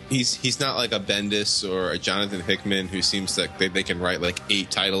not. He's not like a Bendis or a Jonathan Hickman who seems like they can write 8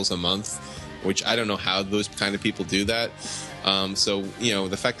 titles a month, which I don't know how those kind of people do that. So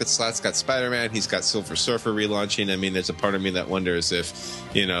the fact that Slott's got Spider-Man, he's got Silver Surfer relaunching. I mean, there's a part of me that wonders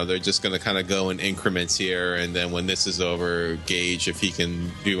if they're just going to kind of go in increments here, and then when this is over, gauge if he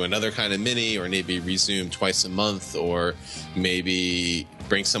can do another kind of mini, or maybe resume twice a month, or maybe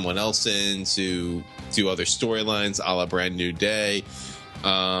bring someone else in to do other storylines, a la Brand New Day.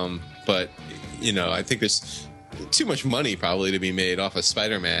 But I think there's too much money probably to be made off of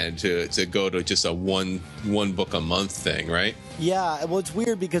Spider-Man to go to just a one book a month thing, right? Yeah, well, it's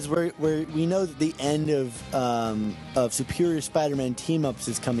weird because we know that the end of Superior Spider-Man team-ups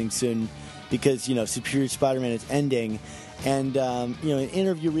is coming soon because, Superior Spider-Man is ending. And, in an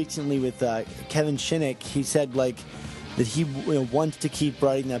interview recently with Kevin Shinnick, he said, that he wants to keep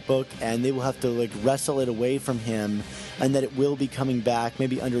writing that book and they will have to, wrestle it away from him and that it will be coming back,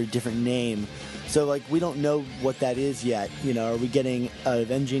 maybe under a different name. So, we don't know what that is yet. Are we getting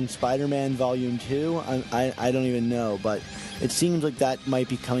Avenging Spider-Man Volume 2? I don't even know, but it seems like that might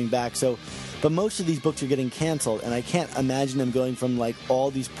be coming back. So, but most of these books are getting canceled, and I can't imagine them going from,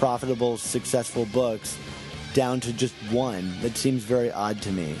 all these profitable, successful books down to just one. That seems very odd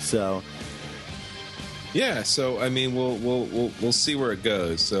to me, so... Yeah, so I mean, we'll see where it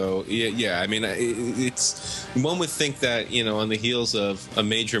goes. So yeah, I mean, it's one would think that on the heels of a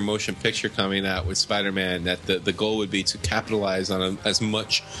major motion picture coming out with Spider-Man, that the goal would be to capitalize on as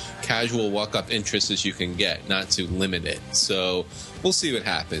much casual walk-up interest as you can get, not to limit it. So we'll see what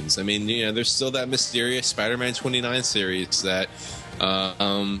happens. I mean, there's still that mysterious Spider-Man 29 series that.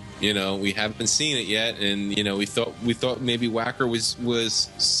 We haven't seen it yet, and we thought maybe Wacker was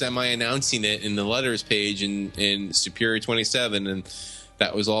semi-announcing it in the letters page in Superior 27, and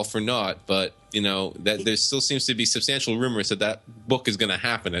that was all for naught. But that there still seems to be substantial rumors that book is going to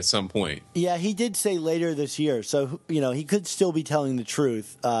happen at some point. Yeah, he did say later this year, so he could still be telling the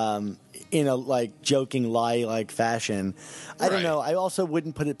truth. In a joking lie fashion. I don't know. I also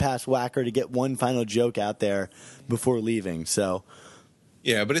wouldn't put it past Wacker to get one final joke out there before leaving. So,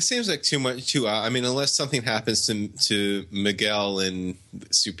 yeah, but it seems like too. I mean, unless something happens to Miguel and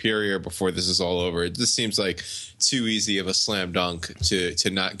Superior before this is all over, it just seems like too easy of a slam dunk to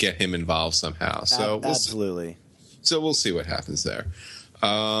not get him involved somehow. So absolutely. So we'll see what happens there.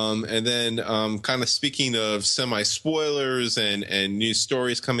 And then kind of speaking of semi-spoilers and new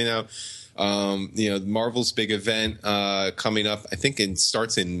stories coming out, Marvel's big event coming up, I think it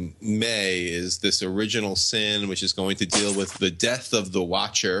starts in May, is this Original Sin, which is going to deal with the death of the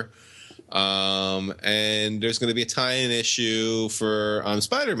Watcher. And there's going to be a tie-in issue for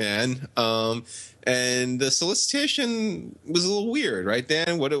Spider-Man. And the solicitation was a little weird, right,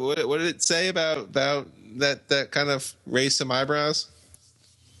 Dan? What did it say about that kind of raised some eyebrows?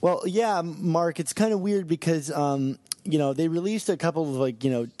 Well, yeah, Mark, it's kind of weird because, they released a couple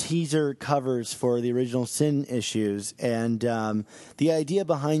of, teaser covers for the Original Sin issues. And the idea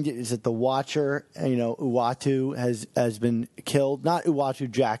behind it is that the Watcher, Uatu, has been killed. Not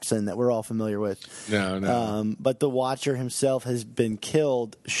Uatu Jackson that we're all familiar with. No. But the Watcher himself has been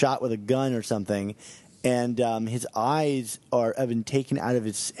killed, shot with a gun or something. And his eyes have been taken out of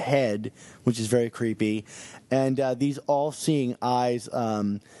his head, which is very creepy. And these all-seeing eyes,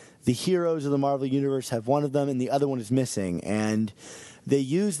 the heroes of the Marvel Universe have one of them, and the other one is missing. And they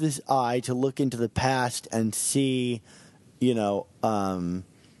use this eye to look into the past and see, the kind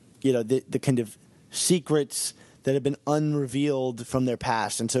of secrets that have been unrevealed from their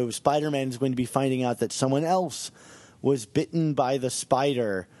past. And so Spider-Man is going to be finding out that someone else was bitten by the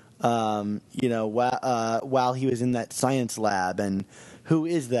spider. While he was in that science lab, and who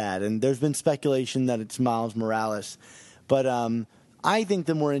is that? And there's been speculation that it's Miles Morales, but I think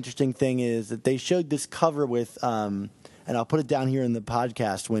the more interesting thing is that they showed this cover with, and I'll put it down here in the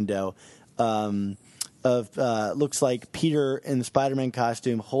podcast window, looks like Peter in the Spider-Man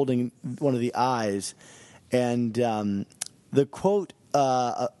costume holding one of the eyes, and the quote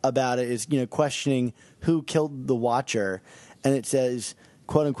about it is questioning who killed the Watcher, and it says,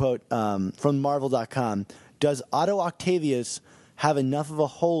 quote unquote, from Marvel.com, does Otto Octavius have enough of a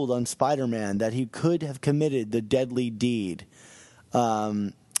hold on Spider-Man that he could have committed the deadly deed?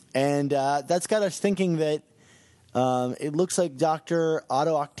 And that's got us thinking that it looks like Dr.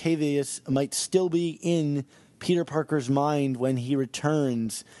 Otto Octavius might still be in Peter Parker's mind when he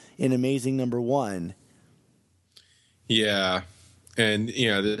returns in Amazing Number 1. Yeah, and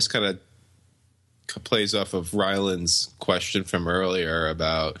this kind of plays off of Ryland's question from earlier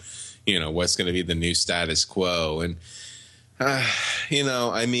about what's going to be the new status quo, and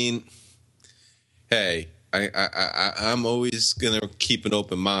I mean, hey, I'm always going to keep an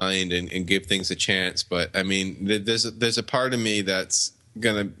open mind and give things a chance, but I mean, there's a part of me that's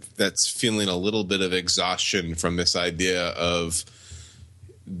feeling a little bit of exhaustion from this idea of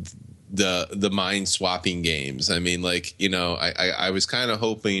the mind swapping games. I mean, I was kind of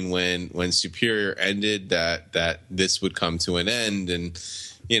hoping when Superior ended that this would come to an end, and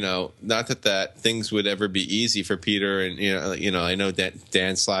not that things would ever be easy for Peter, and I know that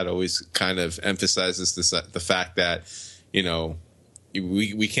Dan Slott always kind of emphasizes the fact that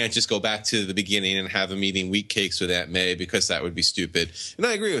we can't just go back to the beginning and have him eating wheat cakes with Aunt May, because that would be stupid, and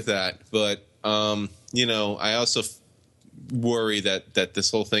I agree with that. But I also worry that this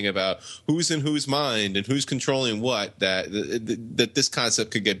whole thing about who's in whose mind and who's controlling what, that this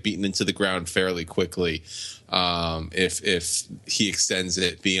concept could get beaten into the ground fairly quickly if he extends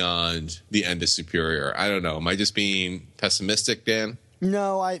it beyond the end of Superior. I don't know. Am I just being pessimistic, Dan?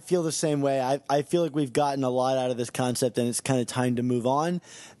 No, I feel the same way. I feel like we've gotten a lot out of this concept, and it's kind of time to move on.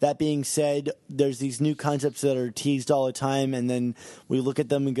 That being said, there's these new concepts that are teased all the time, and then we look at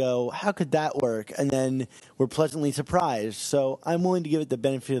them and go, how could that work? And then we're pleasantly surprised. So I'm willing to give it the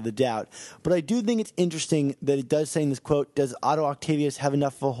benefit of the doubt. But I do think it's interesting that it does say in this quote, does Otto Octavius have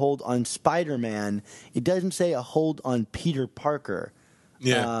enough of a hold on Spider-Man? It doesn't say a hold on Peter Parker.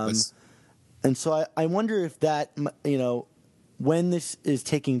 Yeah. And so I wonder if that, when this is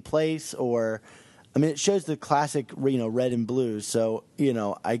taking place, or, it shows the classic, red and blue. So,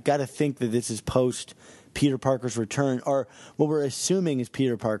 I got to think that this is post Peter Parker's return, or what we're assuming is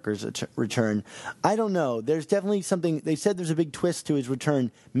Peter Parker's return. I don't know. There's definitely something. They said there's a big twist to his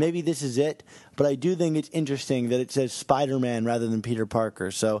return. Maybe this is it, but I do think it's interesting that it says Spider-Man rather than Peter Parker.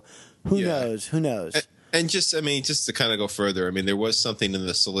 So who knows? Who knows? And just to kind of go further, there was something in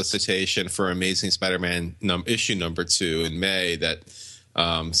the solicitation for Amazing Spider-Man issue number 2 in May that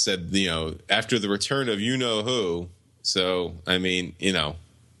said, after the return of you-know-who. So,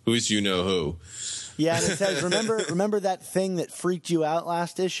 who's you-know-who? Yeah, and it says, remember that thing that freaked you out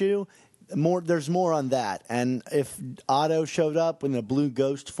last issue? There's more on that. And if Otto showed up in a blue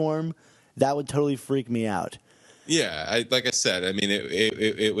ghost form, that would totally freak me out. Yeah, like I said,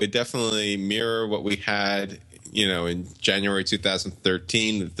 it would definitely mirror what we had, in January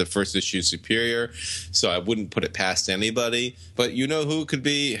 2013, the first issue of Superior. So I wouldn't put it past anybody. But who could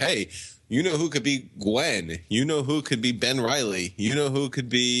be? Hey, who could be Gwen? Who could be Ben Reilly? Who could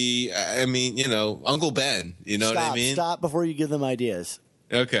be? Uncle Ben. You know what I mean? Stop before you give them ideas.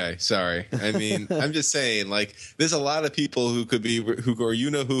 Okay, sorry. I'm just saying, there's a lot of people who could be, who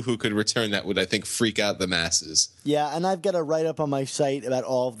could return that would, I think, freak out the masses. Yeah, and I've got a write-up on my site about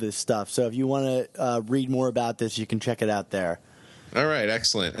all of this stuff. So if you want to read more about this, you can check it out there. All right,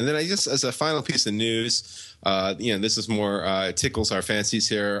 excellent. And then as a final piece of news, this is more tickles our fancies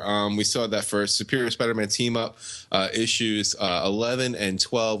here. We saw that for Superior Spider-Man Team Up issues 11 and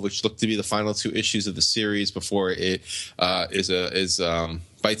 12, which look to be the final 2 issues of the series before it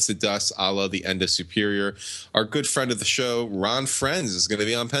bites the dust, a la the end of Superior. Our good friend of the show, Ron Frenz, is going to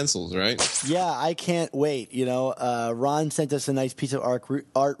be on pencils, right? Yeah, I can't wait. Ron sent us a nice piece of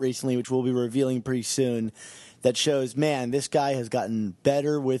art recently, which we'll be revealing pretty soon, that shows, man, this guy has gotten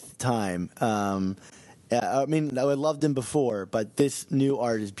better with time. I loved him before, but this new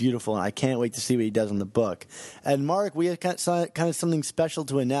art is beautiful, and I can't wait to see what he does on the book. And Mark, we have kind of something special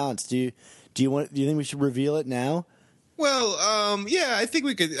to announce. Do you think we should reveal it now? Well, I think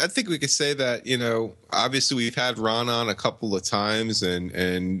we could say that, obviously we've had Ron on a couple of times,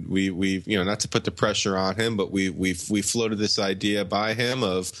 and we've not to put the pressure on him, but we floated this idea by him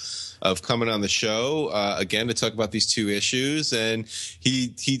of coming on the show again to talk about these 2 issues, and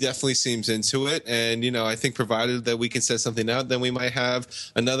he definitely seems into it. And I think provided that we can set something out, then we might have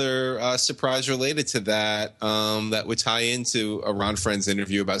another surprise related to that that would tie into a Ron Frenz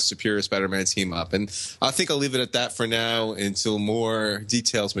interview about Superior Spider-Man Team Up. And I think I'll leave it at that for now until more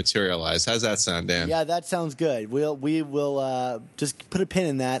details materialize. How's that sound, Dan? Yeah, that sounds good. We will just put a pin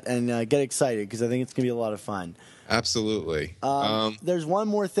in that and get excited, because I think it's going to be a lot of fun. Absolutely. There's one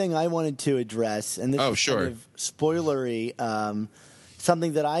more thing I wanted to address, and this is kind of spoilery.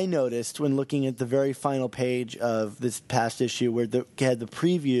 Something that I noticed when looking at the very final page of this past issue, where had the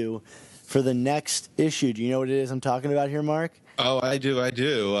preview for the next issue. Do you know what it is I'm talking about here, Mark? Oh, I do.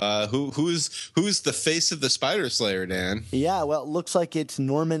 Who's the face of the Spider Slayer, Dan? Yeah, well, it looks like it's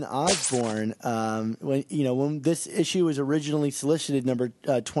Norman Osborn. When this issue was originally solicited, number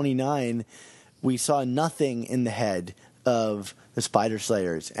 29. We saw nothing in the head of the Spider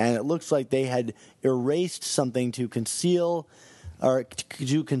Slayers, and it looks like they had erased something to conceal or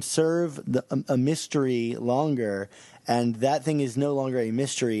to conserve a mystery longer, and that thing is no longer a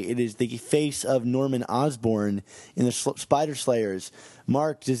mystery. It is the face of Norman Osborn in the Spider Slayers.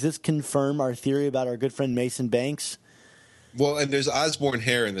 Mark, does this confirm our theory about our good friend Mason Banks? Well, and there's Osborn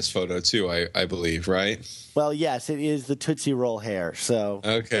hair in this photo too, I believe, right? Well, yes, it is the Tootsie Roll hair. So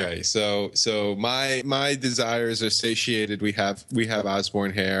okay, so my desires are satiated. We have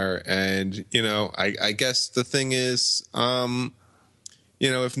Osborn hair, and I guess the thing is,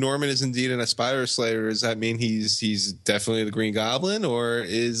 if Norman is indeed a Spider Slayer, does that mean he's definitely the Green Goblin, or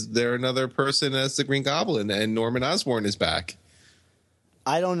is there another person as the Green Goblin and Norman Osborn is back?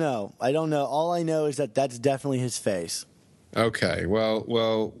 I don't know. All I know is that that's definitely his face. Okay,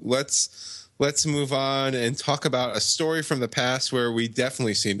 well, let's move on and talk about a story from the past where we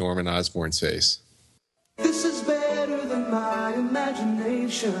definitely see Norman Osborn's face. This is better than my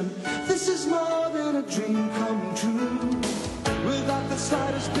imagination. This is more than a dream come true. Without the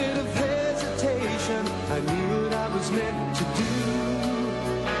slightest bit of hesitation, I knew what I was meant to do.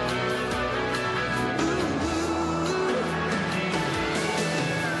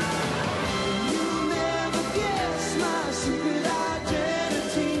 You'll never guess my secret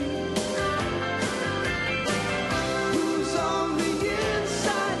identity. Who's on the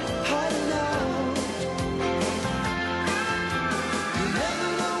inside hiding out? You never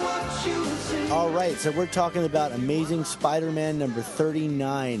know what you will see. All right, so we're talking about Amazing Spider-Man number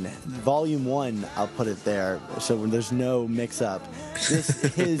 39, Volume 1, I'll put it there, so there's no mix-up.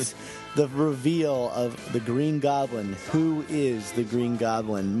 This is the reveal of the Green Goblin. Who is the Green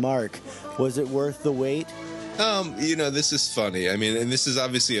Goblin? Mark, was it worth the wait? This is funny. I mean, and this is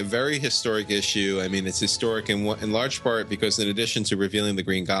obviously a very historic issue. I mean, it's historic in large part because in addition to revealing the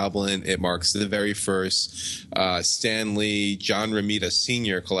Green Goblin, it marks the very first Stan Lee, John Romita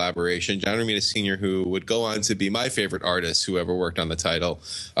Sr. collaboration. John Romita Sr., who would go on to be my favorite artist who ever worked on the title.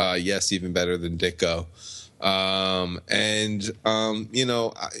 Yes, even better than Ditko.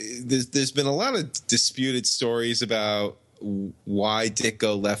 There's been a lot of disputed stories about why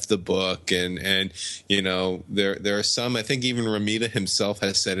Ditko left the book, and there are some, I think even Romita himself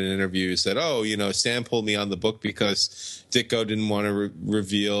has said in interviews that Stan pulled me on the book because Ditko didn't want to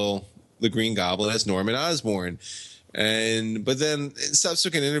reveal the Green Goblin as Norman Osborn. But then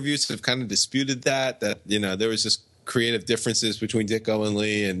subsequent interviews have kind of disputed that there was just creative differences between Ditko and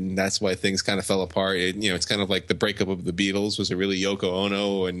Lee, and that's why things kind of fell apart. It's kind of like the breakup of the Beatles. Was it really Yoko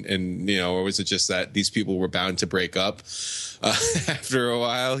Ono, and or was it just that these people were bound to break up after a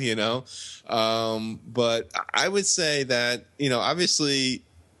while? But I would say that obviously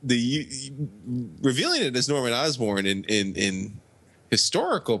revealing it as Norman Osborn in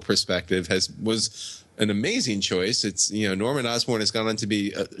historical perspective was an amazing choice. It's Norman Osborn has gone on to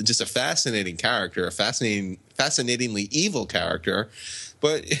be just a fascinating character, a fascinatingly evil character.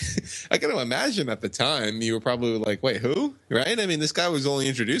 But I can imagine at the time you were probably like, "Wait, who?" Right? I mean, this guy was only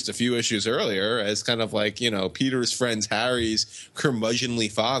introduced a few issues earlier as kind of like Peter's friend Harry's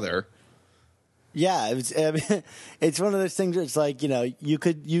curmudgeonly father. Yeah, it's one of those things where it's like, you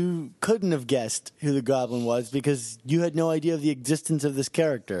couldn't have guessed who the Goblin was because you had no idea of the existence of this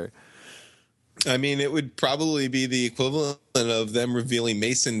character. I mean, it would probably be the equivalent of them revealing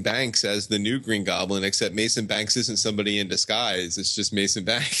Mason Banks as the new Green Goblin, except Mason Banks isn't somebody in disguise. It's just Mason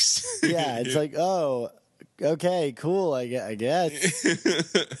Banks. Yeah, it's like, oh, okay, cool, I guess.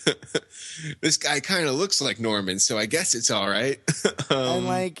 This guy kind of looks like Norman, so I guess it's all right.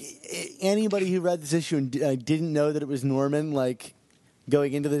 And, anybody who read this issue and didn't know that it was Norman,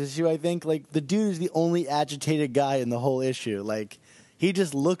 going into this issue, I think, the dude is the only agitated guy in the whole issue. He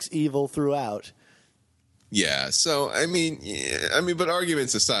just looks evil throughout. Yeah. So but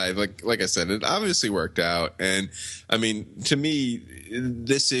arguments aside, like I said, it obviously worked out, and I mean, to me,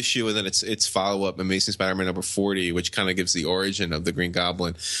 this issue and then its follow up, Amazing Spider-Man number 40, which kind of gives the origin of the Green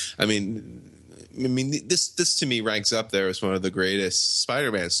Goblin. I mean, this to me ranks up there as one of the greatest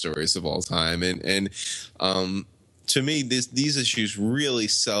Spider-Man stories of all time, and to me, these issues really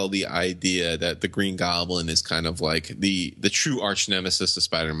sell the idea that the Green Goblin is kind of like the true arch nemesis of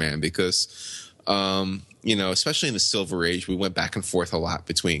Spider-Man because, especially in the Silver Age, we went back and forth a lot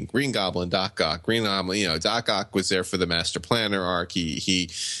between Green Goblin, Doc Ock. Green Goblin, Doc Ock was there for the Master Planner arc. He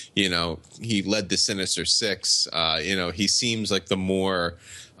led the Sinister Six. He seems like the more,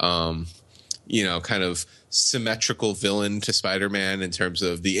 kind of symmetrical villain to Spider-Man in terms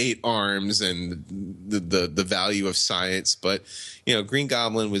of the 8 arms and the value of science. But, Green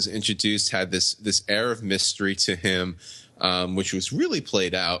Goblin was introduced, had this air of mystery to him, which was really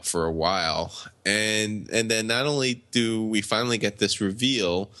played out for a while. And then not only do we finally get this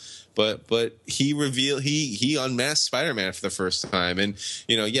reveal, but he unmasked Spider-Man for the first time. And,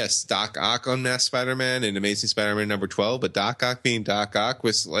 yes, Doc Ock unmasked Spider-Man in Amazing Spider-Man number 12, but Doc Ock being Doc Ock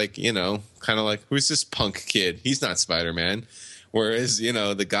was kind of like, who's this punk kid? He's not Spider-Man. Whereas,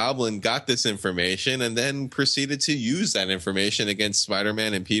 the Goblin got this information and then proceeded to use that information against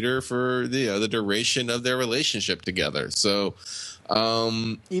Spider-Man and Peter for the duration of their relationship together. So,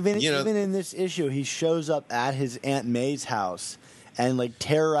 even in this issue, he shows up at his Aunt May's house and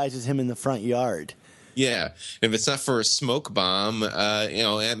terrorizes him in the front yard. Yeah, if it's not for a smoke bomb,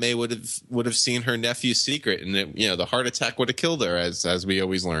 Aunt May would have seen her nephew's secret, and the heart attack would have killed her, as we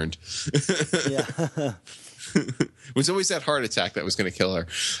always learned. Yeah. It was always that heart attack that was going to kill her.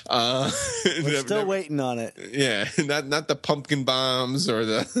 We're still waiting on it. Yeah, not the pumpkin bombs or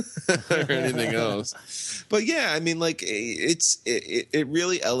or anything else. But yeah, I mean, like it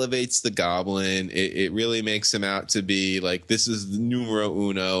really elevates the Goblin. It really makes him out to be like this is the numero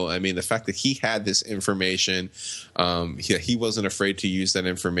uno. I mean, the fact that he had this information, he wasn't afraid to use that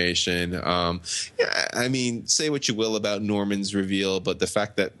information. Yeah, I mean, say what you will about Norman's reveal, but the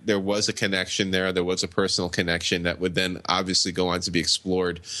fact that there was a connection there was a personal connection that would then obviously go on to be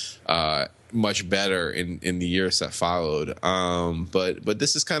explored much better in the years that followed. But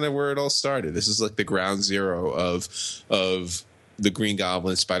this is kind of where it all started. This is like the ground zero of the Green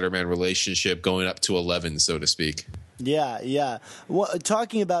Goblin Spider-Man relationship going up to 11, so to speak. Yeah. Well,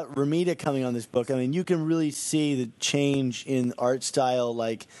 talking about Romita coming on this book, I mean, you can really see the change in art style.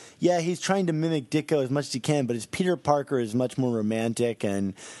 Like, yeah, he's trying to mimic Ditko as much as he can, but his Peter Parker is much more romantic,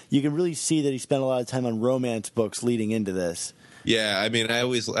 and you can really see that he spent a lot of time on romance books leading into this. Yeah, I mean, I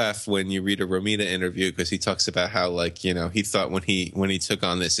always laugh when you read a Romita interview because he talks about how, like, he thought when he took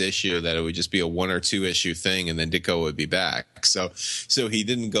on this issue that it would just be a 1 or 2 issue thing and then Ditko would be back. So he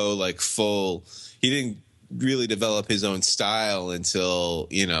didn't go like full. He didn't really develop his own style until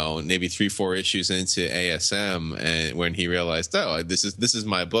maybe 3-4 issues into ASM, and when he realized, this is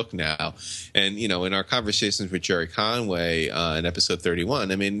my book now. And in our conversations with Jerry Conway in episode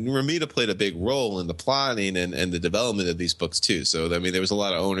 31, I mean, Romita played a big role in the plotting and the development of these books too. So I mean, there was a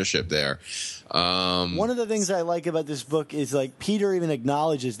lot of ownership there. One of the things I like about this book is, like, Peter even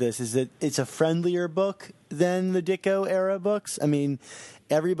acknowledges this, is that it's a friendlier book than the Ditko era books. I mean,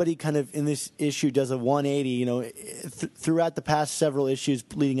 everybody kind of in this issue does a 180. Throughout the past several issues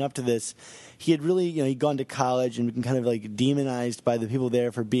leading up to this, he had really, he'd gone to college and been kind of like demonized by the people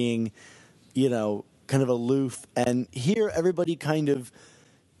there for being, kind of aloof. And here, everybody kind of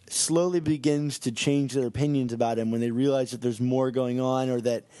slowly begins to change their opinions about him when they realize that there's more going on, or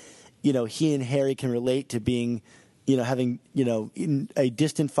that, he and Harry can relate to being, having, a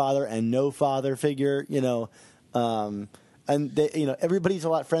distant father and no father figure, and they, everybody's a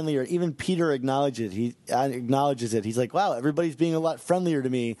lot friendlier. Even Peter acknowledges it. He's like, "Wow, everybody's being a lot friendlier to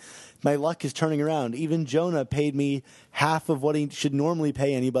me. My luck is turning around." Even Jonah paid me half of what he should normally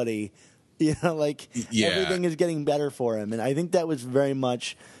pay anybody. Everything is getting better for him, and I think that was very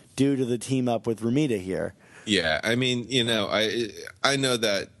much due to the team up with Romita here. Yeah, I mean, I know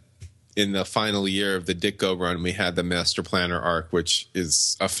that in the final year of the Ditko run, we had the Master Planner arc, which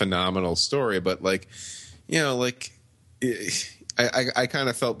is a phenomenal story, but I kind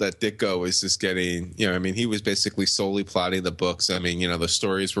of felt that Ditko was just getting, he was basically solely plotting the books. I mean, the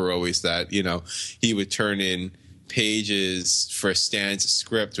stories were always that, he would turn in pages for Stan's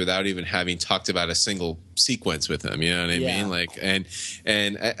script without even having talked about a single sequence with him. You know what I mean? Like, and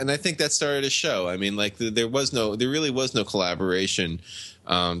I think that started to show. I mean, like, there really was no collaboration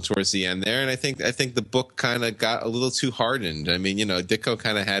towards the end there, and I think the book kind of got a little too hardened. I mean, Ditko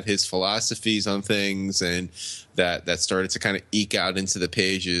kind of had his philosophies on things, and that started to kind of eke out into the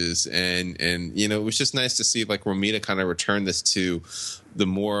pages, and it was just nice to see, like, Romita kind of return this to the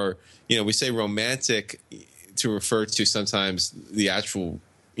more, we say romantic to refer to sometimes the actual,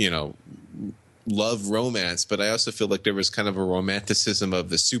 love romance, but I also feel like there was kind of a romanticism of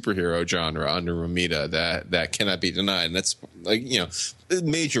the superhero genre under Romita that cannot be denied, and that's, like, a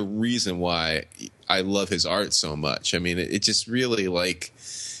major reason why I love his art so much. I mean, it just really, like,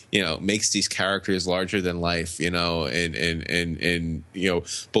 makes these characters larger than life, and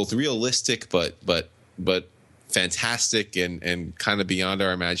both realistic but fantastic and kind of beyond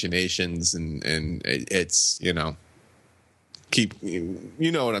our imaginations, and it's keep,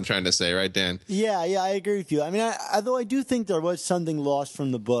 what I'm trying to say, right, Dan? Yeah, I agree with you. I mean, although I do think there was something lost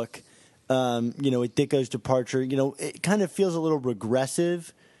from the book, with Ditko's departure. It kind of feels a little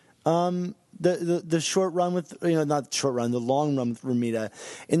regressive. The short run with, not the short run, the long run with Romita,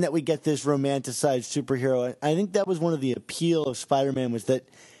 in that we get this romanticized superhero. I think that was one of the appeal of Spider-Man, was that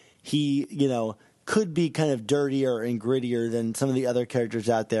he, could be kind of dirtier and grittier than some of the other characters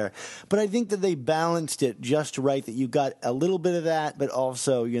out there. But I think that they balanced it just right, that you got a little bit of that, but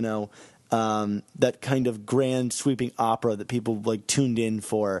also, that kind of grand sweeping opera that people, like, tuned in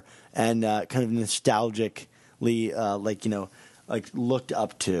for, and kind of nostalgically, looked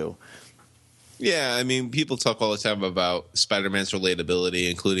up to. Yeah, I mean, people talk all the time about Spider-Man's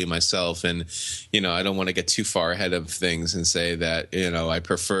relatability, including myself, and, I don't want to get too far ahead of things and say that, I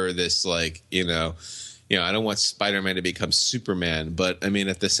prefer this, like, I don't want Spider-Man to become Superman, but I mean,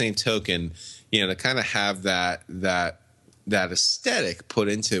 at the same token, to kind of have that aesthetic put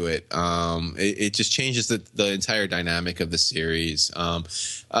into it, it just changes the entire dynamic of the series.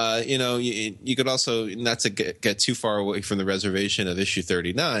 You could also, not to get too far away from the reservation of issue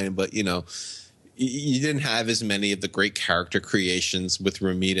 39, but you didn't have as many of the great character creations with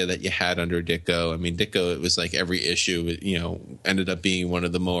Romita that you had under Ditko. I mean, Ditko, it was like every issue, ended up being one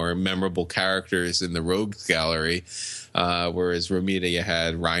of the more memorable characters in the Rogues Gallery, whereas Romita, you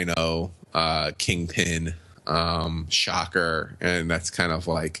had Rhino, Kingpin, Shocker, and that's kind of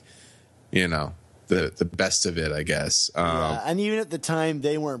like, the best of it, I guess. And even at the time,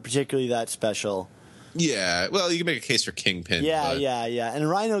 they weren't particularly that special. Yeah, well, you can make a case for Kingpin. Yeah. And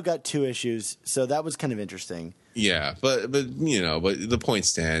Rhino got 2 issues, so that was kind of interesting. Yeah, but the point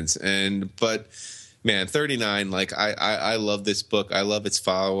stands. But man, 39, like I love this book. I love its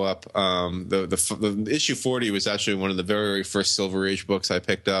follow up. The issue 40 was actually one of the very first Silver Age books I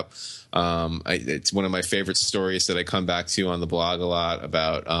picked up. It's one of my favorite stories that I come back to on the blog a lot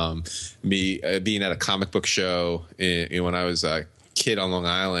about me being at a comic book show when I was a kid on Long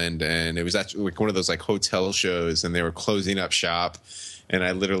Island, and it was actually like one of those like hotel shows, and they were closing up shop, and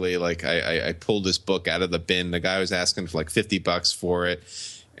I literally I pulled this book out of the bin. The guy was asking for like $50 for it,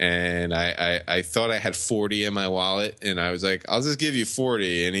 and I thought I had 40 in my wallet, and I was like, I'll just give you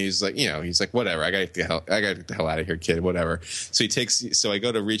 40. And he's like, whatever, I got to get the hell out of here, kid, whatever. So I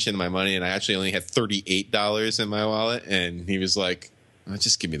go to reach into my money, and I actually only had $38 in my wallet, and he was like,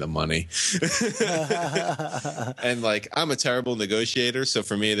 just give me the money. And like, I'm a terrible negotiator, so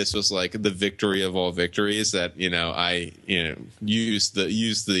for me this was like the victory of all victories, that I used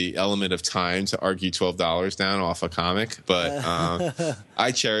the element of time to argue $12 down off a comic. But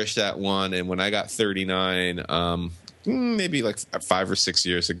I cherished that one, and when I got 39, maybe like 5 or 6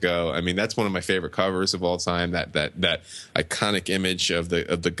 years ago, I mean, that's one of my favorite covers of all time, that iconic image of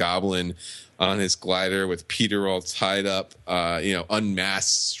the Goblin on his glider with Peter all tied up, unmasked,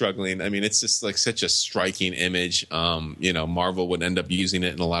 struggling. I mean, it's just like such a striking image. Marvel would end up using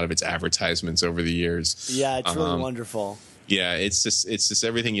it in a lot of its advertisements over the years. Yeah, it's really wonderful. Yeah, it's just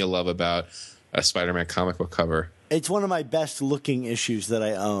everything you love about a Spider-Man comic book cover. It's one of my best looking issues that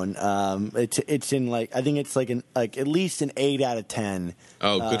I own. It's in I think it's at least an 8 out of 10.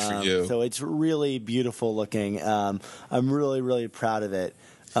 Oh, good for you. So it's really beautiful looking. I'm really, really proud of it.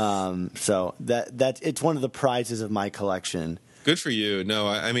 So it's one of the prizes of my collection. Good for you. No,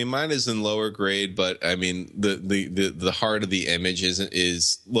 I mean, mine is in lower grade, but I mean the heart of the image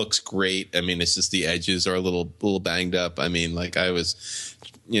looks great. I mean, it's just the edges are a little banged up. I mean, like, I was,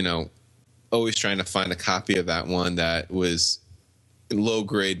 always trying to find a copy of that one that was low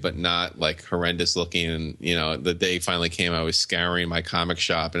grade but not like horrendous looking. And the day finally came, I was scouring my comic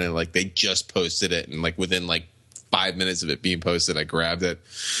shop, and then they just posted it, and within 5 minutes of it being posted, I grabbed it.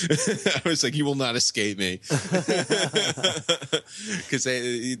 I was like, you will not escape me. Because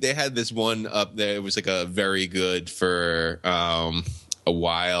they had this one up there. It was a very good for a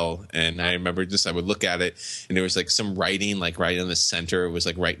while, and I remember I would look at it, and there was some writing right in the center. It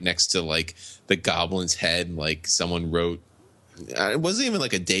was right next to the Goblin's head, someone wrote. It wasn't even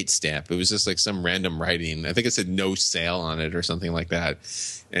a date stamp. It was just some random writing. I think it said no sale on it or something like that.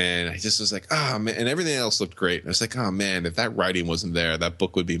 And I just was like, oh, man. And everything else looked great. And I was like, oh, man, if that writing wasn't there, that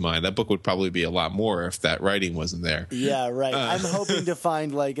book would be mine. That book would probably be a lot more if that writing wasn't there. Yeah, right. I'm hoping to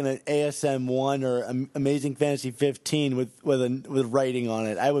find an ASM 1 or Amazing Fantasy 15 with writing on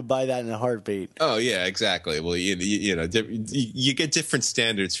it. I would buy that in a heartbeat. Oh, yeah, exactly. Well, you get different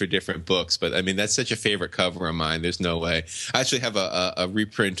standards for different books. But, I mean, that's such a favorite cover of mine. There's no way. I actually have a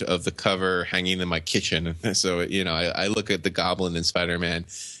reprint of the cover hanging in my kitchen. So, I look at the Goblin and Spider-Man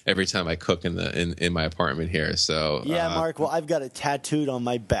every time I cook in my apartment here. So yeah, Mark. Well, I've got it tattooed on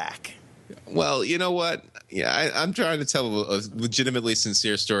my back. Well, you know what? Yeah, I'm trying to tell a legitimately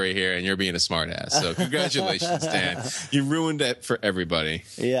sincere story here, and you're being a smartass. So congratulations, Dan. You ruined it for everybody.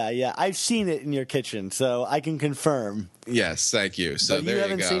 Yeah. I've seen it in your kitchen, so I can confirm. Yes, thank you. So but there you go.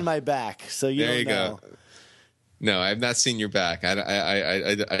 You haven't seen my back, so you there don't you know. Go. No, I've not seen your back.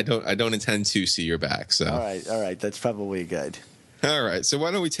 I don't intend to see your back. So all right. That's probably good. All right, so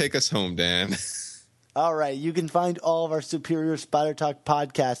why don't we take us home, Dan? All right, you can find all of our Superior Spider Talk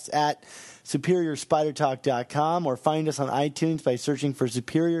podcasts at SuperiorSpiderTalk.com or find us on iTunes by searching for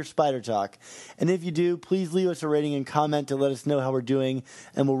Superior Spider Talk. And if you do, please leave us a rating and comment to let us know how we're doing,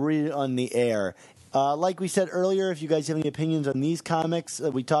 and we'll read it on the air. Like we said earlier, if you guys have any opinions on these comics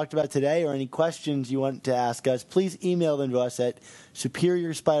that we talked about today or any questions you want to ask us, please email them to us at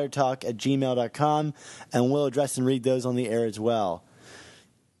superiorspidertalk@gmail.com, and we'll address and read those on the air as well.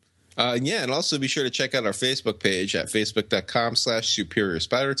 Yeah, and also be sure to check out our Facebook page at facebook.com/Superior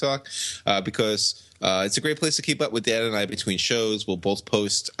Spider Talk because it's a great place to keep up with Dan and I between shows. We'll both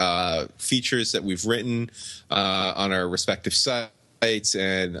post features that we've written on our respective sites,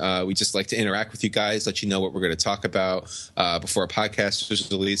 and we just like to interact with you guys, let you know what we're going to talk about before a podcast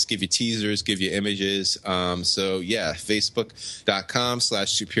is released, give you teasers, give you images. So, yeah,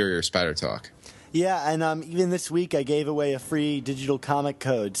 facebook.com/Superior Spider Talk. Yeah, and even this week I gave away a free digital comic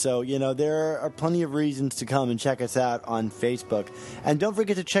code. So, there are plenty of reasons to come and check us out on Facebook. And don't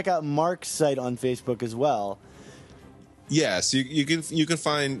forget to check out Mark's site on Facebook as well. Yes, you can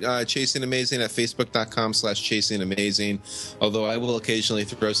find Chasing Amazing at facebook.com/Chasing Amazing. Although I will occasionally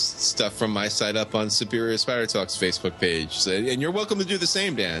throw stuff from my site up on Superior Spider Talk's Facebook page, so, and you're welcome to do the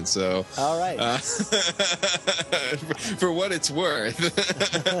same, Dan. So, all right, for what it's worth.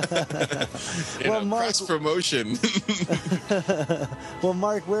 Well, Mark, cross promotion. Well,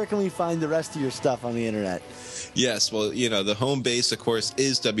 Mark, where can we find the rest of your stuff on the internet? Yes, well, the home base, of course,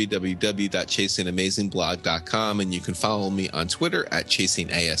 is www.chasingamazingblog.com, and you can follow me on Twitter at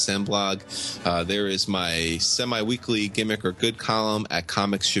ChasingASMblog. There is my semi-weekly Gimmick or Good column at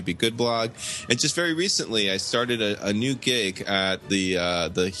Comics Should Be Good blog. And just very recently, I started a new gig at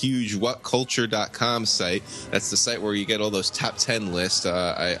the huge WhatCulture.com site. That's the site where you get all those top 10 lists.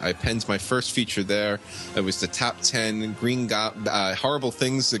 I penned my first feature there. It was the top 10 horrible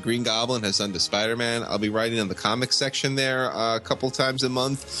things the Green Goblin has done to Spider-Man. I'll be writing on the comics section there a couple times a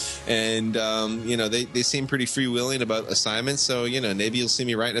month, and they seem pretty freewheeling about assignments, so maybe you'll see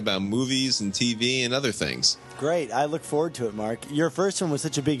me writing about movies and TV and other things. Great, I look forward to it, Mark. Your first one was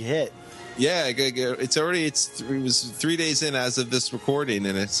such a big hit. Yeah, it was 3 days in as of this recording,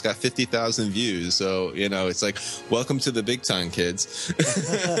 and it's got 50,000 views. So it's like, welcome to the big time, kids.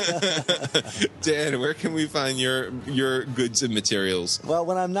 Dan, where can we find your goods and materials? Well,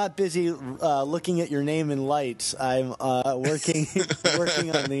 when I'm not busy looking at your name in lights, I'm working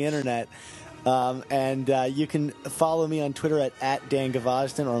on the internet. And you can follow me on Twitter at Dan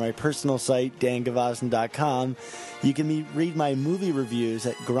Gvozden, or my personal site, dangvozden.com. You can read my movie reviews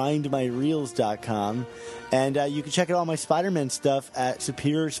at grindmyreels.com. And you can check out all my Spider-Man stuff at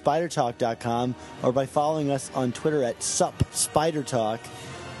superiorspidertalk.com, or by following us on Twitter at supspidertalk.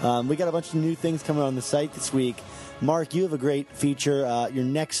 We got a bunch of new things coming on the site this week. Mark, you have a great feature. Your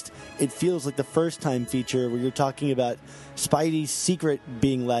next, it feels like the first time feature, where you're talking about Spidey's secret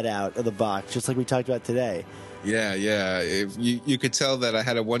being let out of the box, just like we talked about today. Yeah. You could tell that I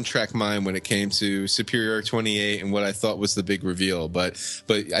had a one-track mind when it came to Superior 28 and what I thought was the big reveal. But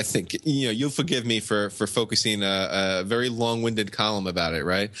I think you'll forgive me for focusing a very long-winded column about it,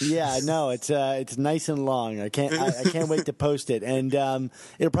 right? Yeah, no, it's nice and long. I can't wait to post it, and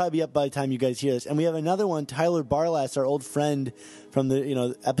it'll probably be up by the time you guys hear this. And we have another one, Tyler Barlass, our old friend from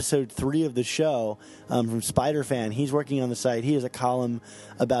the episode 3 of the show, from Spider Fan. He's working on the site. He has a column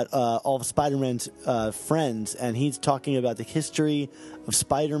about all of Spider-Man's friends, and he's talking about the history of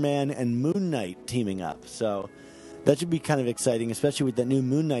Spider-Man and Moon Knight teaming up. So that should be kind of exciting, especially with that new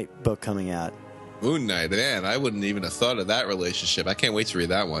Moon Knight book coming out. Moon Knight, man, I wouldn't even have thought of that relationship. I can't wait to read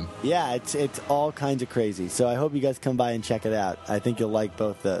that one. Yeah, it's all kinds of crazy. So I hope you guys come by and check it out. I think you'll like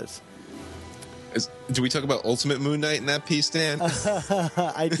both those. Do we talk about Ultimate Moon Knight in that piece, Dan?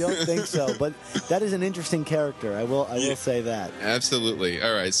 I don't think so, but that is an interesting character. I will say that. Absolutely.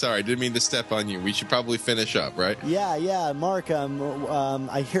 All right. Sorry, didn't mean to step on you. We should probably finish up, right? Yeah. Mark,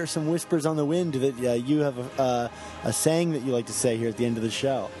 I hear some whispers on the wind that you have a saying that you like to say here at the end of the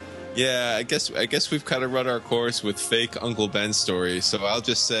show. Yeah, I guess we've kind of run our course with fake Uncle Ben stories. So I'll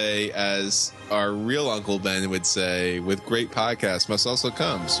just say, as our real Uncle Ben would say, with great podcasts must also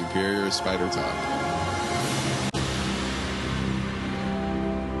come Superior Spider Talk.